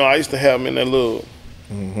 and I used to have them in that little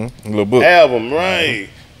book album, right?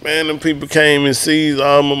 Man, them people came and seized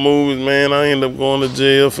all my movies, man. I ended up going to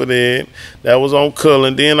jail for that. That was on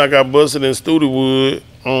Cullen. Then I got busted in Studewood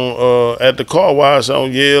on at the car wash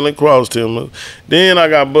on Yale and Cross Timber. Then I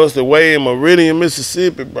got busted way in Meridian,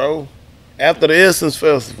 Mississippi, bro. After the Essence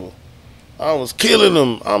Festival, I was killing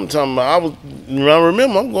them. I'm talking about. I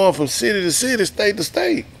remember I'm going from city to city, state to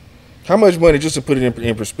state. How much money, just to put it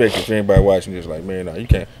in perspective for anybody watching this, like, man, no, you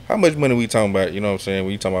can't. How much money we talking about, you know what I'm saying,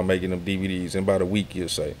 when you talking about making them DVDs in about a week, you'll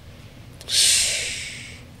say?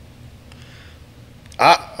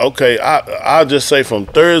 I'll just say from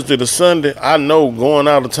Thursday to Sunday, I know going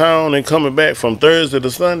out of town and coming back from Thursday to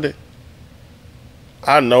Sunday,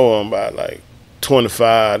 I know I'm about like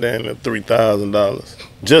 $25 to $3,000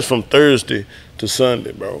 just from Thursday to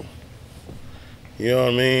Sunday, bro. You know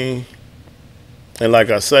what I mean? And like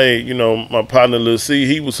I say, you know, my partner Lil C,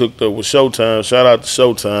 he was hooked up with Showtime. Shout out to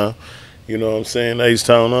Showtime. You know what I'm saying?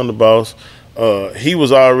 H-Town Underboss. He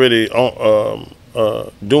was already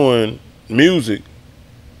on doing music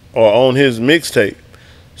or on his mixtape.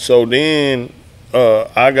 So then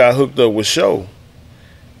I got hooked up with Show.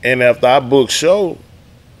 And after I booked Show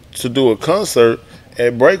to do a concert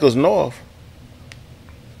at Breakers North,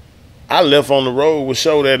 I left on the road with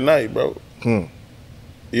Show that night, bro. You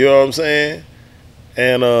know what I'm saying?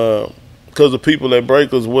 And because the people at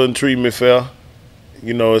Breakers wouldn't treat me fair,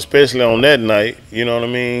 you know, especially on that night, you know what I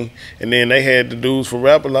mean? And then they had the dudes from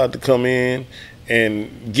Rap-A-Lot to come in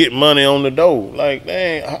and get money on the door. Like,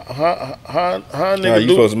 dang, how nigga you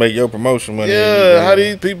supposed to make your promotion money. Yeah, how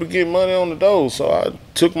these people get money on the door? So I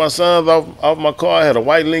took my signs off my car. I had a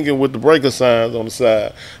white Lincoln with the Breaker signs on the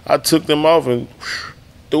side. I took them off and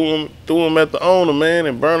threw them at the owner, man,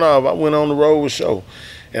 and burned off. I went on the road with Show.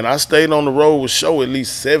 And I stayed on the road with Show at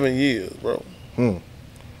least 7 years, bro.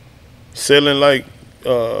 Selling like,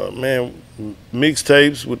 man,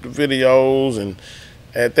 mixtapes with the videos. And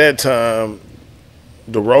at that time,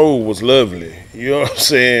 the road was lovely. You know what I'm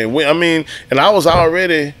saying? And I was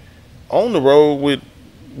already on the road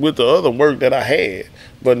with the other work that I had.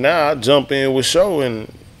 But now I jump in with Show and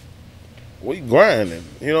we grinding.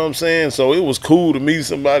 You know what I'm saying? So it was cool to meet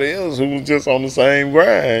somebody else who was just on the same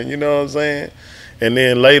grind. You know what I'm saying? And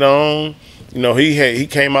then later on, you know, he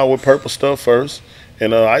came out with Purple Stuff first.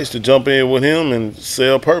 And I used to jump in with him and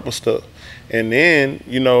sell Purple Stuff. And then,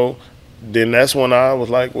 you know, then that's when I was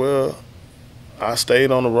like, well, I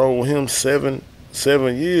stayed on the road with him seven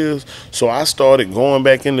years. So I started going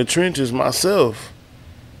back in the trenches myself,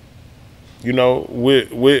 you know,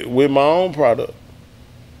 with my own product.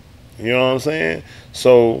 You know what I'm saying?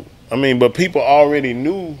 So, I mean, but people already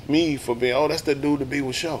knew me for being, oh, that's the dude to be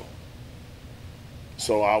with Show.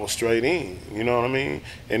 So I was straight in, you know what I mean?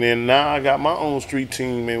 And then now I got my own street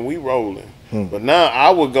team and we rolling. But now I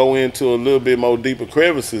would go into a little bit more deeper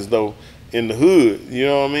crevices though in the hood, you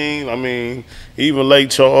know what I mean? I mean, even Lake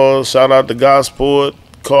Charles, shout out to Gosport,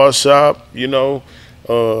 Car Shop, you know,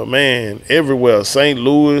 man, everywhere. St.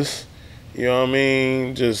 Louis, you know what I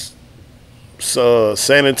mean? Just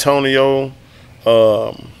San Antonio,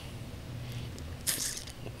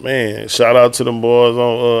 man, shout out to them boys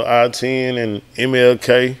on I-10 and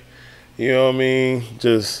MLK. You know what I mean?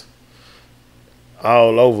 Just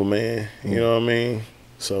all over, man. You know what I mean?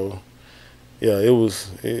 So, yeah,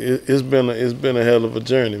 it's been a hell of a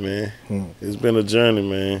journey, man. It's been a journey,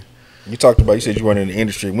 man. You said you weren't in the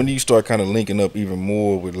industry. When do you start kind of linking up even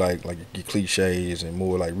more with like your cliches and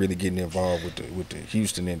more like really getting involved with the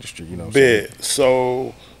Houston industry? You know what I'm saying?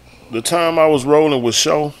 So the time I was rolling with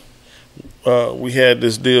Show, we had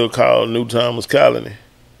this deal called New Timers Colony.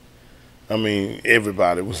 I mean,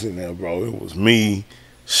 everybody was in there, bro. It was me,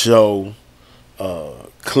 Show,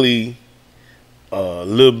 Clee,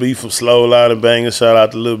 Lil B from Slow Loud and Banger. Shout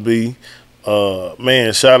out to Lil B.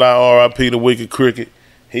 Man, shout out R.I.P. to Wicked Cricket.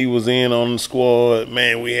 He was in on the squad.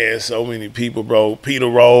 Man, we had so many people, bro. Peter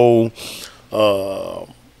Roll,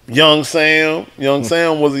 Young Sam. Young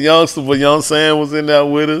Sam was a youngster, but Young Sam was in there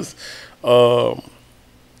with us.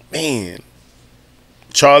 Man,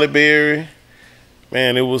 Charlie Berry.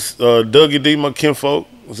 Man, it was Dougie D, my kinfolk,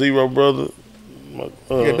 Zero brother.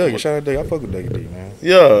 Dougie, shout out Dougie. I fuck with Dougie D, man.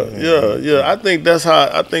 Yeah. I think that's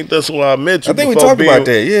why I met you. I think we talked about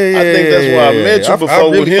that. Yeah. I think that's why I met you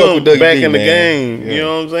before really with him with Dougie back D, in the man. game. Yeah. You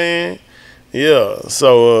know what I'm saying? Yeah.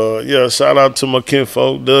 So yeah, shout out to my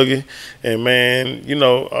kinfolk, Dougie. And man, you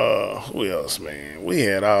know, who else, man? We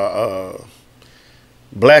had our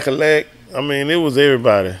Black Elect. I mean, it was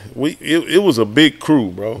everybody. It was a big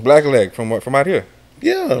crew, bro. Black Elect from out here.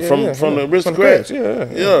 Yeah, from the Aristocrats.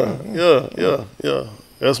 Yeah.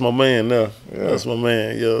 That's my man now. Yeah. That's my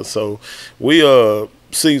man. Yeah. So we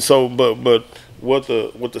see. So but what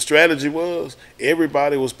the strategy was?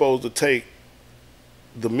 Everybody was supposed to take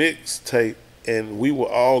the mixtape, and we would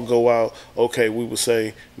all go out. Okay, we would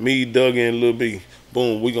say me, Dougie, and Lil B.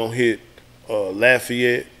 boom, we gonna hit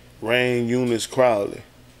Lafayette, Rain, Eunice, Crowley.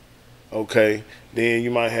 Okay, then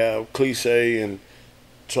you might have Cliche and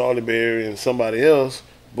Charlie Berry and somebody else.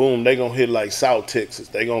 Boom, they gonna hit like South Texas.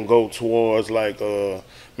 They gonna go towards like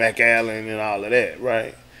McAllen and all of that,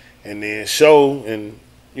 right? And then Show and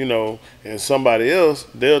and somebody else,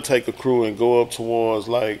 they'll take a crew and go up towards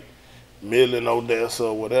like Midland, Odessa,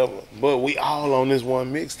 or whatever. But we all on this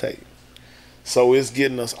one mixtape. So it's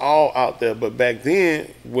getting us all out there. But back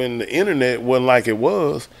then, when the internet wasn't like it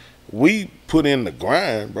was, we put in the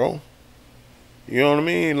grind, bro. You know what I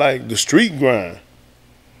mean? Like the street grind.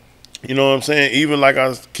 You know what I'm saying? Even like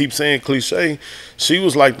I keep saying, Cliche, she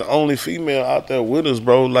was like the only female out there with us,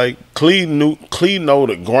 bro. Like Clee know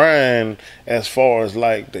the grind as far as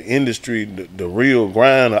like the industry, the real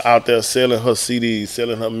grind out there selling her CDs,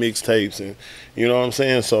 selling her mixtapes, and you know what I'm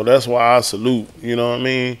saying? So that's why I salute, you know what I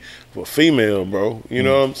mean, for female, bro. You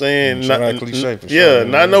know what I'm saying? Shout out Cliche for yeah, sure,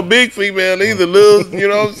 not no big female either, Lil, you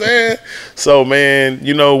know what I'm saying? So man,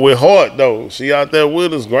 with heart though, she out there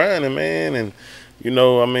with us grinding, man, and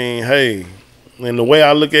I mean, hey, and the way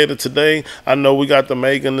I look at it today, I know we got the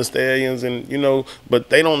Megan Thee Stallions, and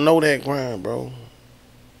but they don't know that grind, bro.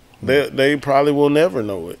 They probably will never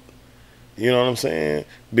know it. You know what I'm saying?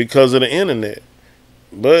 Because of the internet.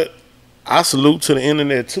 But I salute to the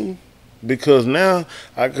internet too, because now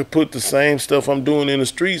I could put the same stuff I'm doing in the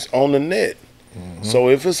streets on the net. So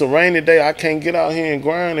if it's a rainy day, I can't get out here and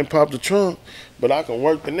grind and pop the trunk, but I can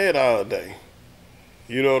work the net all day.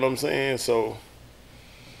 You know what I'm saying? So.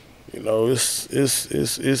 It's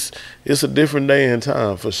a different day and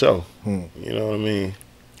time for sure. You know what I mean?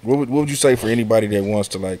 What would you say for anybody that wants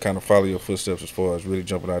to like kind of follow your footsteps as far as really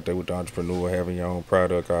jumping out there with the entrepreneur, having your own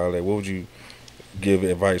product, all that? What would you give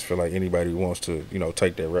advice for like anybody who wants to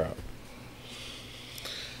take that route?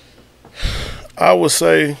 I would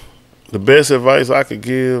say the best advice I could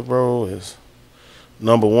give, bro, is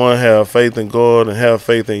number one, have faith in God and have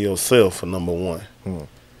faith in yourself for number one.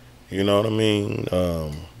 You know what I mean?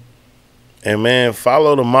 And man,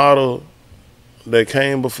 follow the model that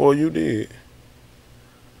came before you did.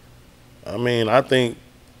 I mean, I think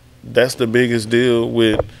that's the biggest deal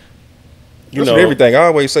with, everything. I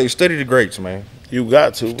always say, study the greats, man. You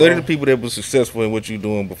got to. Study the people that were successful in what you're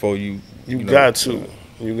doing before you. You got to.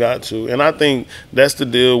 You got to. And I think that's the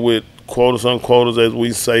deal with quotas unquotas, as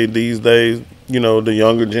we say these days, the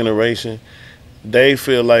younger generation. They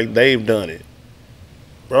feel like they've done it.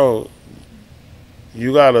 Bro,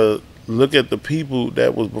 you got to look at the people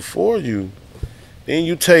that was before you. Then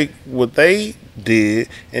you take what they did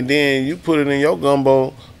and then you put it in your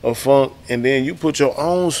gumbo of funk and then you put your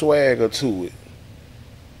own swagger to it.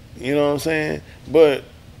 You know what I'm saying? But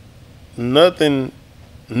nothing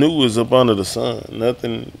new is up under the sun.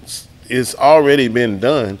 Nothing, it's already been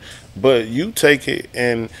done. But you take it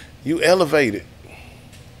and you elevate it.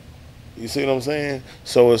 You see what I'm saying?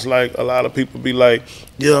 So it's like a lot of people be like,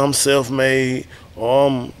 yeah, I'm self-made, or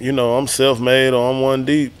I'm self-made, or I'm one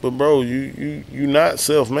deep. But bro, you not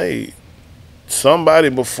self-made. Somebody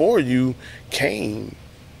before you came,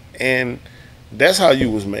 and that's how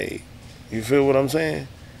you was made. You feel what I'm saying?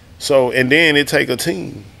 So, and then it take a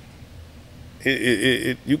team.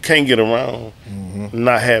 You can't get around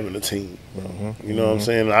not having a team, bro. You know what I'm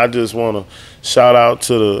saying? I just want to shout out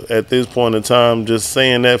to at this point in time, just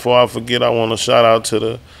saying that before I forget, I want to shout out to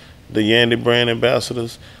the Yandy brand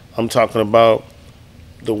ambassadors. I'm talking about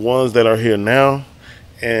the ones that are here now,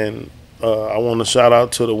 and I want to shout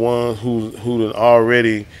out to the ones who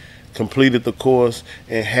already completed the course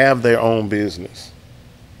and have their own business.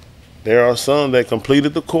 There are some that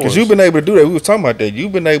completed the course. Because you've been able to do that. We was talking about that.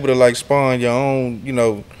 You've been able to like spawn your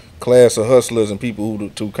own, class of hustlers and people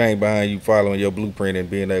who came behind you following your blueprint and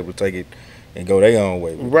being able to take it and go their own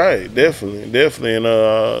way. Right, definitely.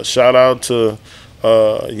 And shout out to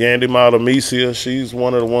Yandy model Mesia. She's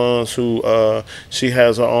one of the ones who she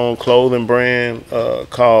has her own clothing brand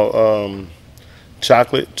called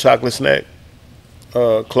Chocolate Snack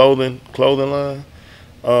clothing line,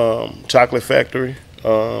 Chocolate Factory.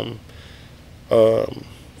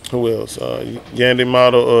 Who else? Yandy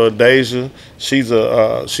model Deja. She's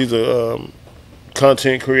a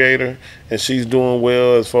content creator, and she's doing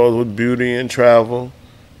well as far as with beauty and travel.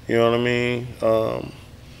 You know what I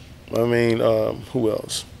mean? Who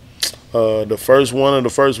else? The first ones,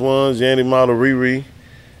 Yandy model Riri.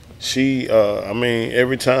 She,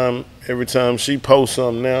 every time she posts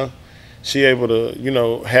something now, she able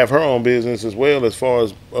to, have her own business as well as far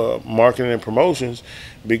as marketing and promotions,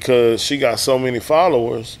 because she got so many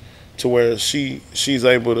followers to where she's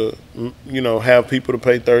able to, have people to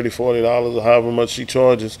pay $30, $40 or however much she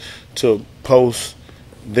charges to post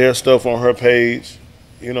their stuff on her page,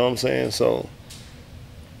 You know what I'm saying? So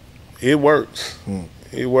it works.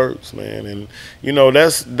 It works, man. And you know,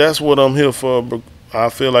 that's what I'm here for. I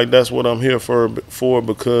feel like that's what I'm here for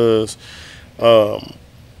because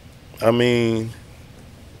I mean,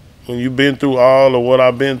 when you've been through all of what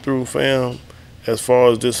I've been through, fam, as far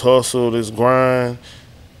as this hustle, this grind,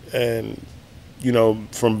 and you know,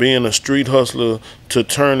 from being a street hustler to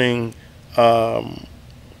turning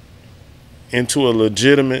into a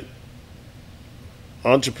legitimate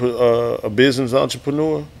a business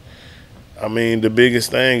entrepreneur. I mean, the biggest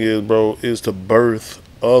thing is, bro, is to birth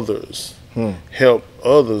others, help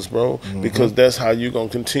others, bro, because that's how you're gonna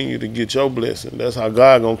continue to get your blessing. That's how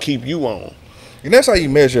God gonna keep you on. And that's how you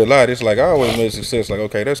measure a lot. It's like I always measure success. Like,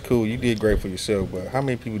 okay, that's cool. You did great for yourself, but how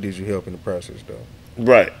many people did you help in the process, though?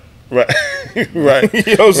 Right. Right. Right.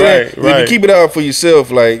 You know what I'm saying? Right. Right. If you keep it out for yourself,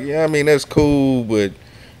 like, yeah, I mean, that's cool, but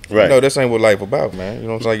right. You know, this ain't what life about, man. You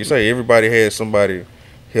know what I'm saying? Like you say, everybody has somebody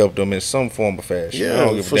help them in some form or fashion. Yeah, I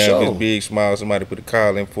don't give for a damn sure. if it's big, small, somebody put a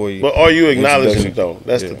call in for you. But are you acknowledging it, though?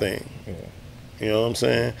 That's the thing. Yeah. You know what I'm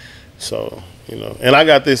saying? So, you know, and I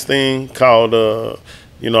got this thing called,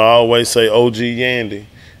 you know, I always say OG Yandy.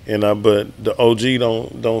 But the OG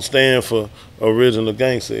don't stand for original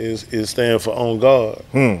gangster. It stand for on God.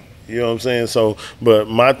 You know what I'm saying? So, but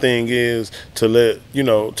my thing is to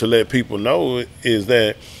let people know is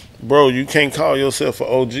that, bro, you can't call yourself an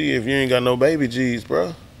OG if you ain't got no baby G's,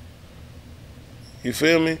 bro. You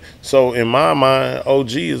feel me? So in my mind,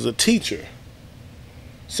 OG is a teacher.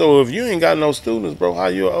 So if you ain't got no students, bro, how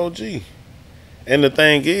you an OG? And the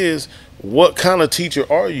thing is, what kind of teacher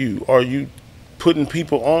are you? Are you putting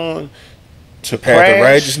people on to path of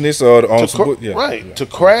righteousness or to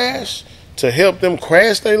crash, to help them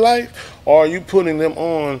crash their life, or are you putting them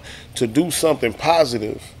on to do something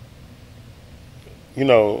positive? You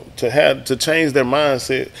know, to change their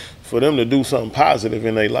mindset for them to do something positive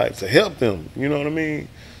in their life, to help them. You know what I mean?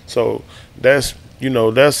 So that's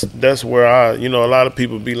where a lot of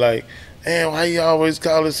people be like, man, why you always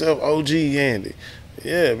call yourself OG Yandy?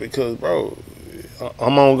 Yeah, because, bro,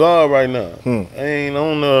 I'm on God right now. I ain't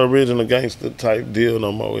on the original gangster type deal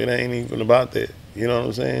no more. It ain't even about that. You know what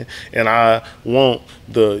I'm saying? And I want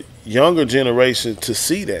the younger generation to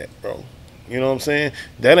see that, bro. You know what I'm saying?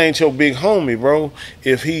 That ain't your big homie, bro,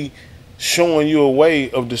 if he showing you a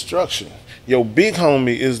way of destruction. Your big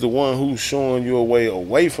homie is the one who's showing you a way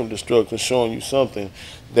away from destruction, showing you something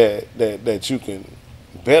that you can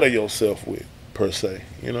better yourself with, per se.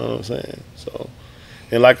 You know what I'm saying? So,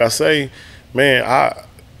 and like I say, man,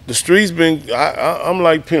 the streets been, I'm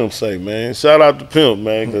like Pimp say, man. Shout out to Pimp,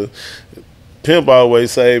 man, because Pimp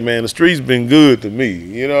always say, man, the streets been good to me.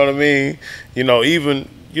 You know what I mean?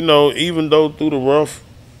 Even though through the rough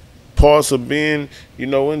parts of being,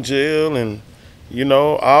 in jail and,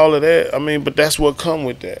 all of that, I mean, but that's what come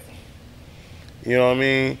with that. You know what I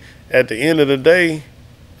mean? At the end of the day,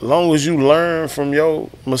 as long as you learn from your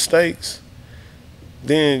mistakes,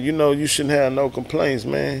 then, you shouldn't have no complaints,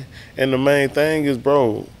 man. And the main thing is,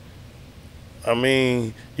 bro, I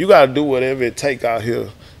mean, you got to do whatever it take out here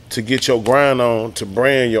to get your grind on, to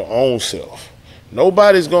brand your own self.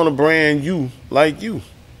 Nobody's going to brand you like you.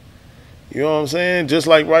 You know what I'm saying? Just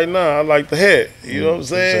like right now, I like the hat. You know what I'm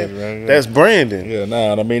saying? Right, yeah. That's branding. Yeah,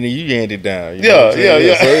 I mean, you hand it down. You know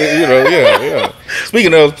yeah. So,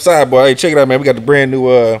 Speaking of sidebar, hey, check it out, man. We got the brand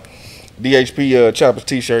new DHP Choppers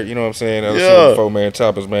t-shirt, you know what I'm saying? That's 4-man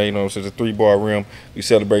Choppers, man, you know what I'm saying? It's a 3-bar rim. We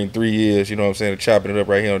celebrating 3 years, you know what I'm saying? Chopping it up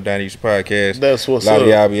right here on Donnie Houston podcast. That's what's up. A lot of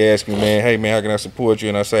y'all be asking me, man, hey, man, how can I support you?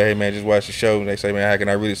 And I say, hey, man, just watch the show. And they say, man, how can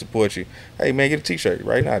I really support you? Hey, man, get a t-shirt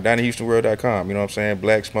right now, DonnieHoustonWorld.com, you know what I'm saying?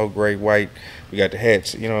 Black, smoke, gray, white. We got the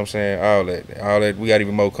hats, you know what I'm saying? All that. We got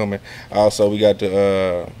even more coming. Also, we got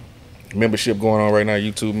the membership going on right now,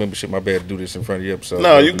 YouTube membership. My bad to do this in front of you episode.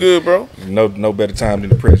 No, you good, bro. No better time than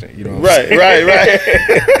the present. You know what I'm saying? Right.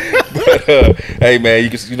 But hey,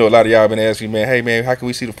 man, a lot of y'all been asking me, man, hey, man, how can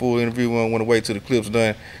we see the full interview? We don't want to wait till the clip's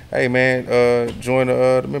done. Hey, man, join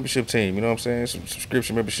the membership team. You know what I'm saying?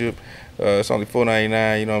 Subscription membership. It's only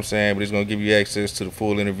 $4.99, you know what I'm saying? But it's going to give you access to the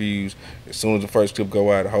full interviews. As soon as the first clip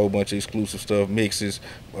go out, a whole bunch of exclusive stuff, mixes,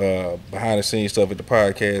 behind-the-scenes stuff at the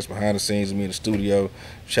podcast, behind the scenes of me in the studio,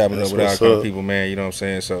 chopping up with all kind of people, man, you know what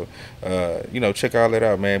I'm saying? So, check all that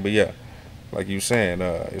out, man. But, yeah, like you were saying,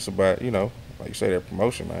 it's about, like you say, that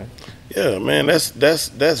promotion, man. Yeah, man,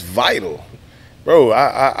 that's vital. Bro,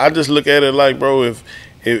 I just look at it like, bro,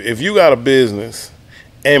 if you got a business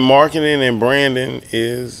and marketing and branding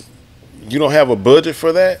is, you don't have a budget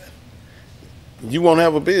for that, you won't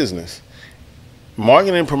have a business.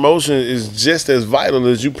 Marketing and promotion is just as vital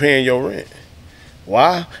as you paying your rent.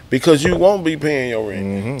 Why? Because you won't be paying your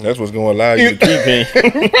rent. That's what's going to allow you to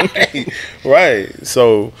keep paying. Right.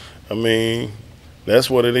 So, I mean, that's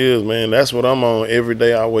what it is, man. That's what I'm on every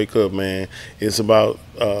day I wake up, man. It's about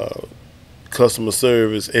customer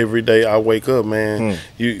service every day I wake up, man.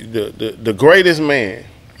 The greatest man,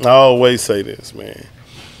 I always say this, man.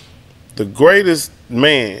 The greatest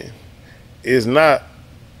man is not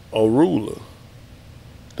a ruler.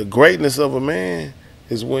 The greatness of a man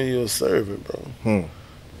is when you're a servant, bro.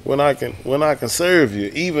 When I can serve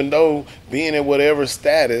you, even though being in whatever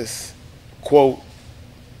status, quote,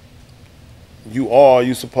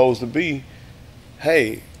 you supposed to be,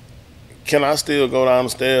 hey, can I still go down the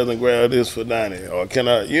stairs and grab this for Donnie? Or can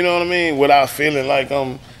I, you know what I mean? Without feeling like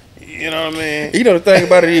I'm, you know what I mean? You know, the thing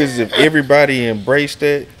about it is if everybody embraced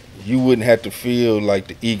that, you wouldn't have to feel like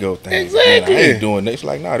the ego thing. Exactly. Man, I ain't doing that. It's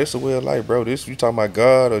like, nah, this is a way of life, bro. This, you talking about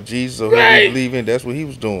God or Jesus or whoever you believe in, that's what he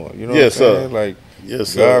was doing. You know what I'm saying? Like,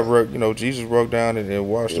 God, you know, Jesus broke down and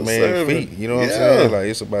washed the man's feet. You know what I'm saying? Like,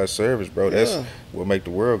 it's about service, bro. That's what make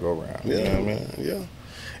the world go round. You know what I mean? Yeah.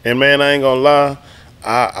 And man, I ain't gonna lie,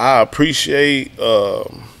 I appreciate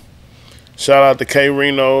shout out to K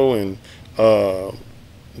Reno and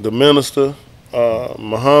the minister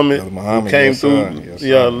Muhammad who came through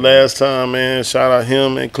last time, man. Shout out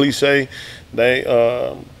him and Cliche. They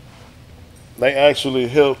actually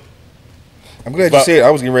helped. I'm glad you said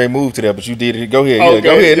I was getting ready to move to that, but you did it. Go ahead. Okay,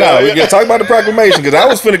 go ahead. Now we can talk about the proclamation because I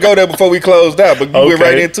was finna go there before we closed out, but you went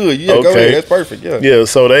right into it. Yeah, go ahead. That's perfect. Yeah.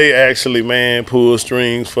 So they actually, man, pulled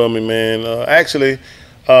strings for me, man. Actually,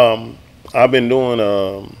 I've been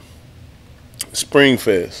doing Spring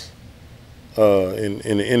Fest in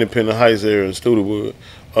the Independent Heights area in Studewood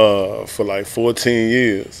for like 14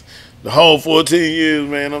 years. The whole 14 years,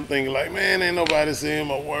 man, I'm thinking like, man, ain't nobody seeing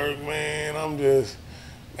my work, man.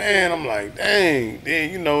 I'm like, dang.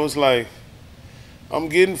 Then, you know, it's like I'm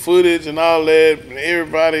getting footage and all that, and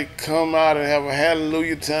everybody come out and have a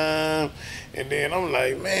hallelujah time. And then I'm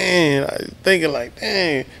like, man, thinking like,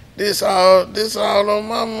 dang, this all on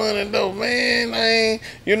my money though, man. I ain't,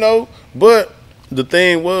 you know. But the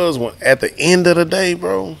thing was, when at the end of the day,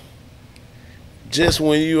 bro, just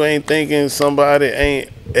when you ain't thinking somebody ain't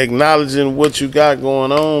acknowledging what you got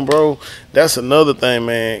going on, bro, that's another thing,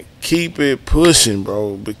 man. Keep it pushing,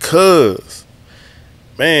 bro, because,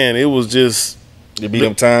 man, it was just... There be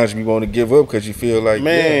them times you want to give up because you feel like...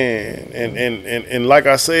 Man, and like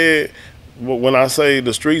I said, when I say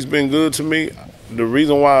the streets been good to me, the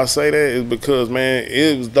reason why I say that is because, man,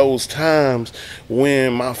 it was those times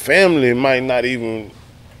when my family might not even...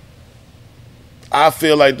 I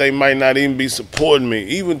feel like they might not even be supporting me,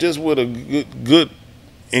 even just with a good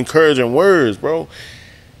encouraging words, bro.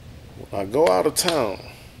 When I go out of town,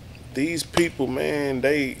 these people, man,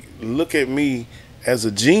 they look at me as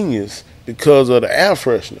a genius because of the air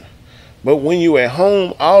freshener. But when you at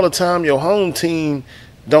home, all the time, your home team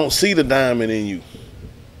don't see the diamond in you.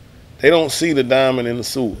 They don't see the diamond in the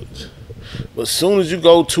sewage. But as soon as you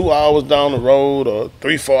go 2 hours down the road or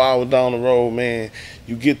 3-4 hours down the road, man,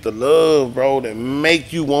 you get the love, bro, that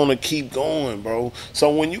make you want to keep going, bro.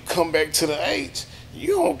 So when you come back to the H,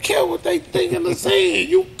 you don't care what they thinking or saying.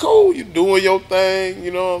 You cool. You doing your thing.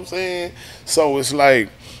 You know what I'm saying? So it's like,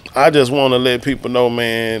 I just want to let people know,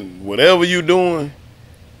 man, whatever you doing,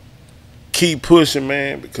 keep pushing,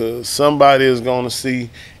 man, because somebody is going to see.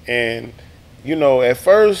 And, you know, at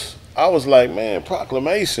first, I was like, man,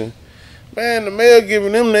 proclamation. Man, the mail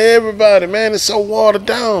giving them to everybody, man, it's so watered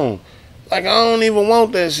down. Like, I don't even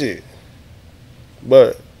want that shit.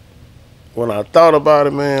 But when I thought about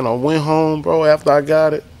it, man, I went home, bro, after I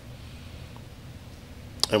got it.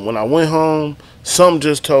 And when I went home, something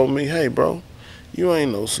just told me, hey, bro, you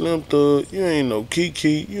ain't no Slim Thug, you ain't no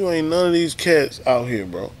Kiki, you ain't none of these cats out here,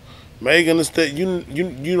 bro. Megan the State, you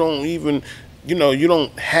don't even, you know, you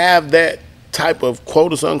don't have that type of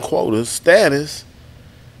quotas unquotas status.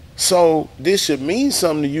 So this should mean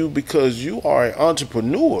something to you because you are an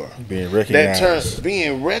entrepreneur. Being recognized.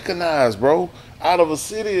 Being recognized, bro. Out of a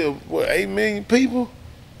city of, what, 8 million people?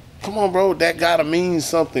 Come on, bro. That got to mean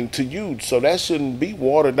something to you. So that shouldn't be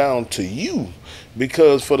watered down to you.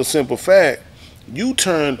 Because for the simple fact, you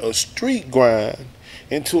turned a street grind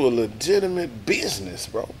into a legitimate business,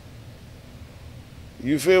 bro.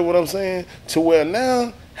 You feel what I'm saying? To where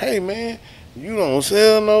now, hey, man, you don't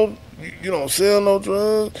sell no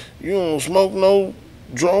drugs, you don't smoke no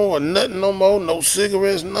draw or nothing no more, no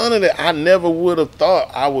cigarettes, none of that. I never would have thought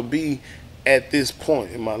I would be at this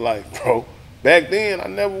point in my life, bro. Back then, I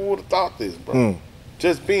never would have thought this, bro.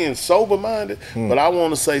 Just being sober-minded, but I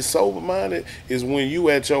want to say sober-minded is when you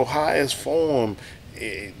at your highest form,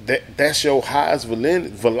 that's your highest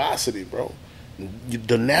velocity, bro.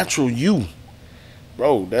 the natural you,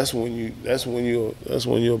 bro. That's when you're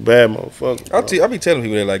a bad motherfucker. I be telling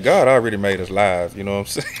people that like God already made us live. You know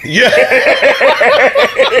what I'm saying? Yeah,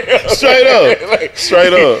 straight up,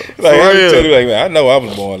 straight up. Like I be telling you, like man, I know I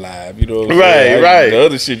was born live. You know what I'm saying? Right. The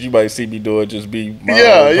other shit you might see me doing just be my own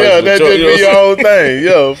Yeah, personal that choice, just be your own thing.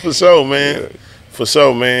 Yeah, for sure, man. Yeah. For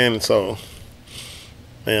sure, man. So,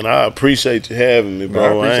 man, I appreciate you having me,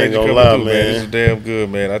 bro. I ain't gonna lie, man. This is damn good,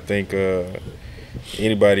 man. I think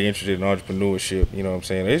anybody interested in entrepreneurship, you know what I'm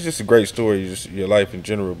saying? It's just a great story, just your life in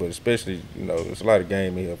general, but especially, you know, there's a lot of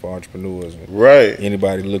game here for entrepreneurs. And right.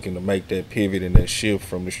 Anybody looking to make that pivot and that shift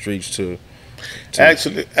from the streets to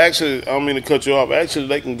Actually, I don't mean to cut you off. Actually,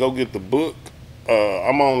 they can go get the book.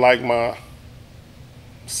 I'm on like my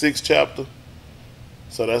 6th chapter,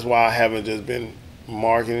 so that's why I haven't just been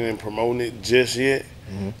marketing and promoting it just yet.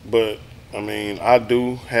 But I mean, I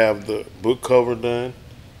do have the book cover done,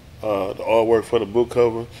 the artwork for the book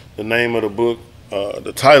cover. The name of the book,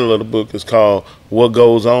 the title of the book is called "What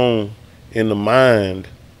Goes On in the Mind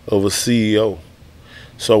of a CEO."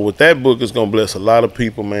 So with that book, it's gonna bless a lot of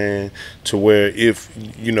people, man. To where if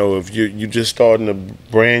you just starting to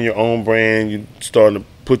brand your own brand, you starting to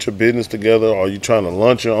put your business together, or you trying to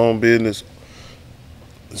launch your own business,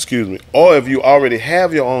 excuse me, or if you already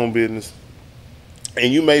have your own business,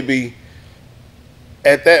 and you may be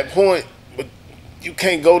at that point, but you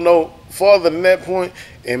can't go no farther than that point,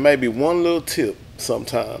 and maybe one little tip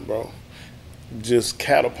sometime, bro, just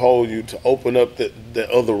catapult you to open up the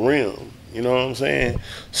other realm. You know what I'm saying?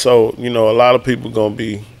 So, you know, a lot of people gonna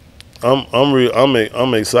be.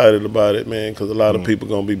 I'm excited about it, man, because a lot of people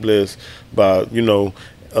gonna be blessed by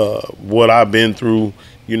what I've been through.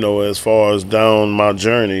 You know, as far as down my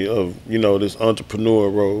journey of this entrepreneur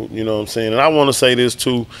road. You know what I'm saying? And I want to say this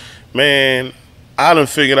too, man. I done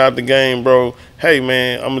figured out the game, bro. Hey,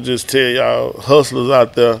 man, I'm gonna just tell y'all hustlers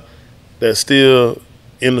out there that still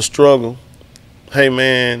in the struggle. Hey,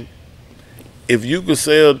 man. If you could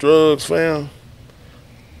sell drugs, fam,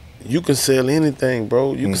 you can sell anything,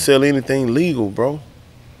 bro. You can sell anything legal, bro.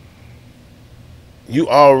 You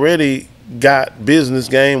already got business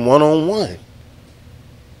game one-on-one.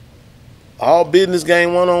 All business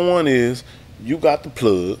game one-on-one is you got the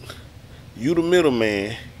plug, you the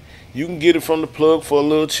middleman, you can get it from the plug for a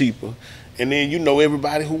little cheaper, and then you know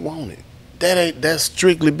everybody who want it. That's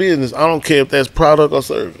strictly business. I don't care if that's product or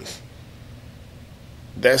service.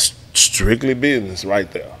 That's strictly business right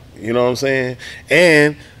there. You know what I'm saying?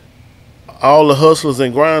 And all the hustlers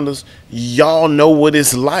and grinders, y'all know what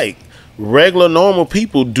it's like. Regular, normal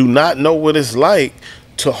people do not know what it's like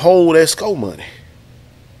to hold that SCO money.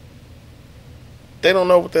 They don't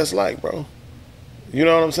know what that's like, bro. You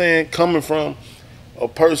know what I'm saying? Coming from a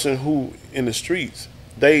person who in the streets,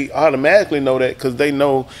 they automatically know that because they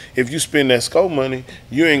know if you spend that SCO money,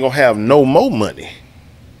 you ain't gonna have no more money.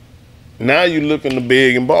 Now you looking to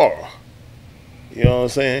beg and borrow. You know what I'm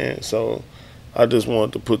saying? So I just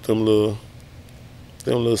wanted to put them little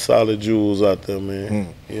solid jewels out there,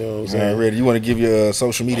 man. You know what I'm saying? Ready? You want to give your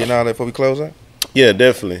social media and all that before we close out? Yeah,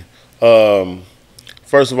 definitely.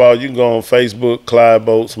 First of all, you can go on Facebook, Clyde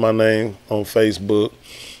Boats, my name on Facebook.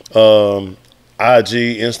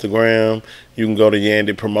 IG, Instagram. You can go to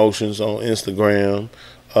Yandy Promotions on Instagram.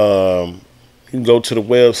 You can go to the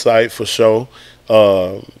website for sure.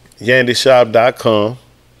 YandyShop.com.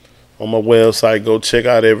 On my website, go check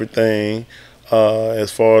out everything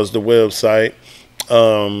as far as the website.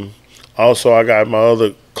 Also, I got my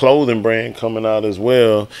other clothing brand coming out as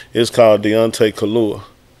well. It's called Deontay Kalua.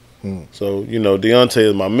 So, Deontay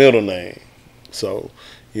is my middle name. So,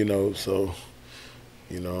 we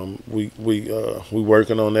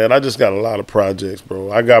working on that. I just got a lot of projects,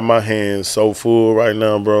 bro. I got my hands so full right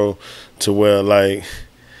now, bro, to where, like,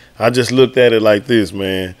 I just looked at it like this,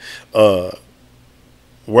 man.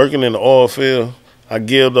 Working in the oil field, I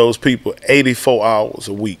give those people 84 hours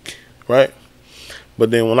a week, right?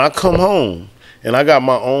 But then when I come home and I got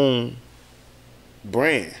my own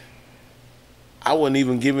brand, I wasn't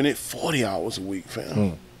even giving it 40 hours a week,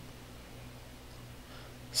 fam.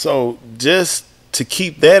 So just to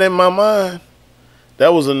keep that in my mind, that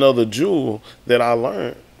was another jewel that I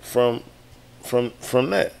learned from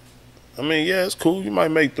that. I mean, yeah, it's cool. You might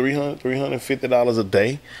make $300, $350 a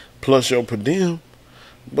day plus your per diem.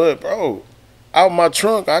 But bro, out my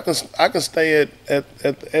trunk, I can stay at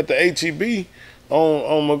the HEB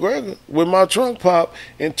on McGregor with my trunk pop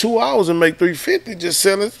in 2 hours and make $350 just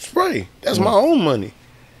selling spray. That's my own money.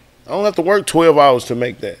 I don't have to work 12 hours to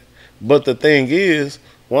make that. But the thing is,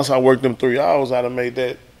 once I work them 3 hours, I done made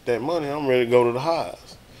that money. I'm ready to go to the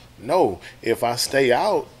highs. No, if I stay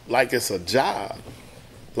out like it's a job,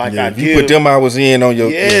 Like if you put them hours in on your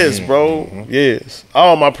bro. Yes,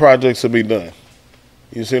 all my projects will be done.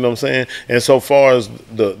 You see what I'm saying? And so far as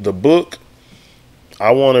the book,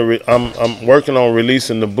 I want to. I'm working on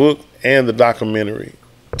releasing the book and the documentary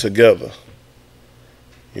together.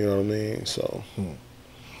 You know what I mean? So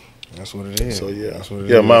that's what it is. So yeah, that's what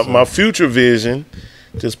it is. My future vision.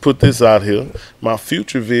 Just put this out here. My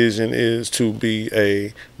future vision is to be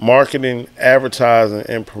a marketing, advertising,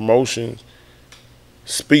 and promotion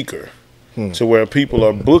speaker, to where people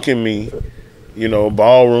are booking me, you know,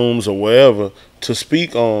 ballrooms or wherever, to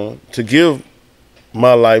speak on, to give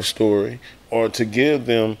my life story, or to give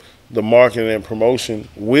them the marketing and promotion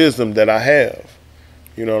wisdom that I have.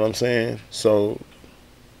 You know what I'm saying? So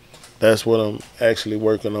that's what I'm actually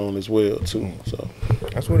working on as well too. So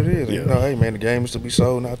that's what it is. You know, hey man, the game is to be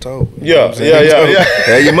sold, not told. You yeah.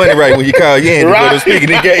 Have your money right when you call Yandy for the speaking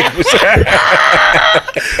engagement.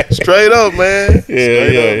 Straight up, man.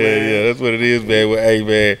 Yeah. That's what it is, man. Well, hey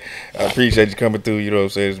man, I appreciate you coming through. You know what I'm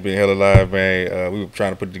saying? It's been hella live, man. We were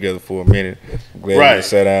trying to put it together for a minute. I'm glad we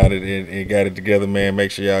sat down and got it together, man. Make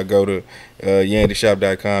sure y'all go to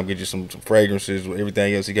yandyshop.com, get you some fragrances,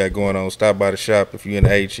 everything else he got going on. Stop by the shop if you're in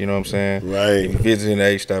the H, you know what I'm saying? Right. If you're visiting the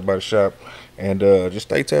H, stop by the shop. And just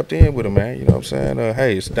stay tapped in with him, man. You know what I'm saying?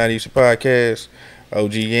 Hey, it's the Donnie Houston Podcast.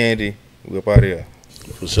 OG Yandy. We up out of here.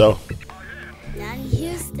 For sure. Donnie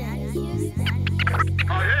Houston.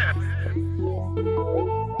 Oh, yeah.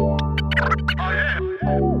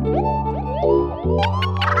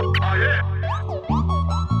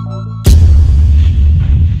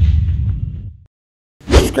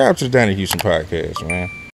 Subscribe to the Donnie Houston Podcast, man.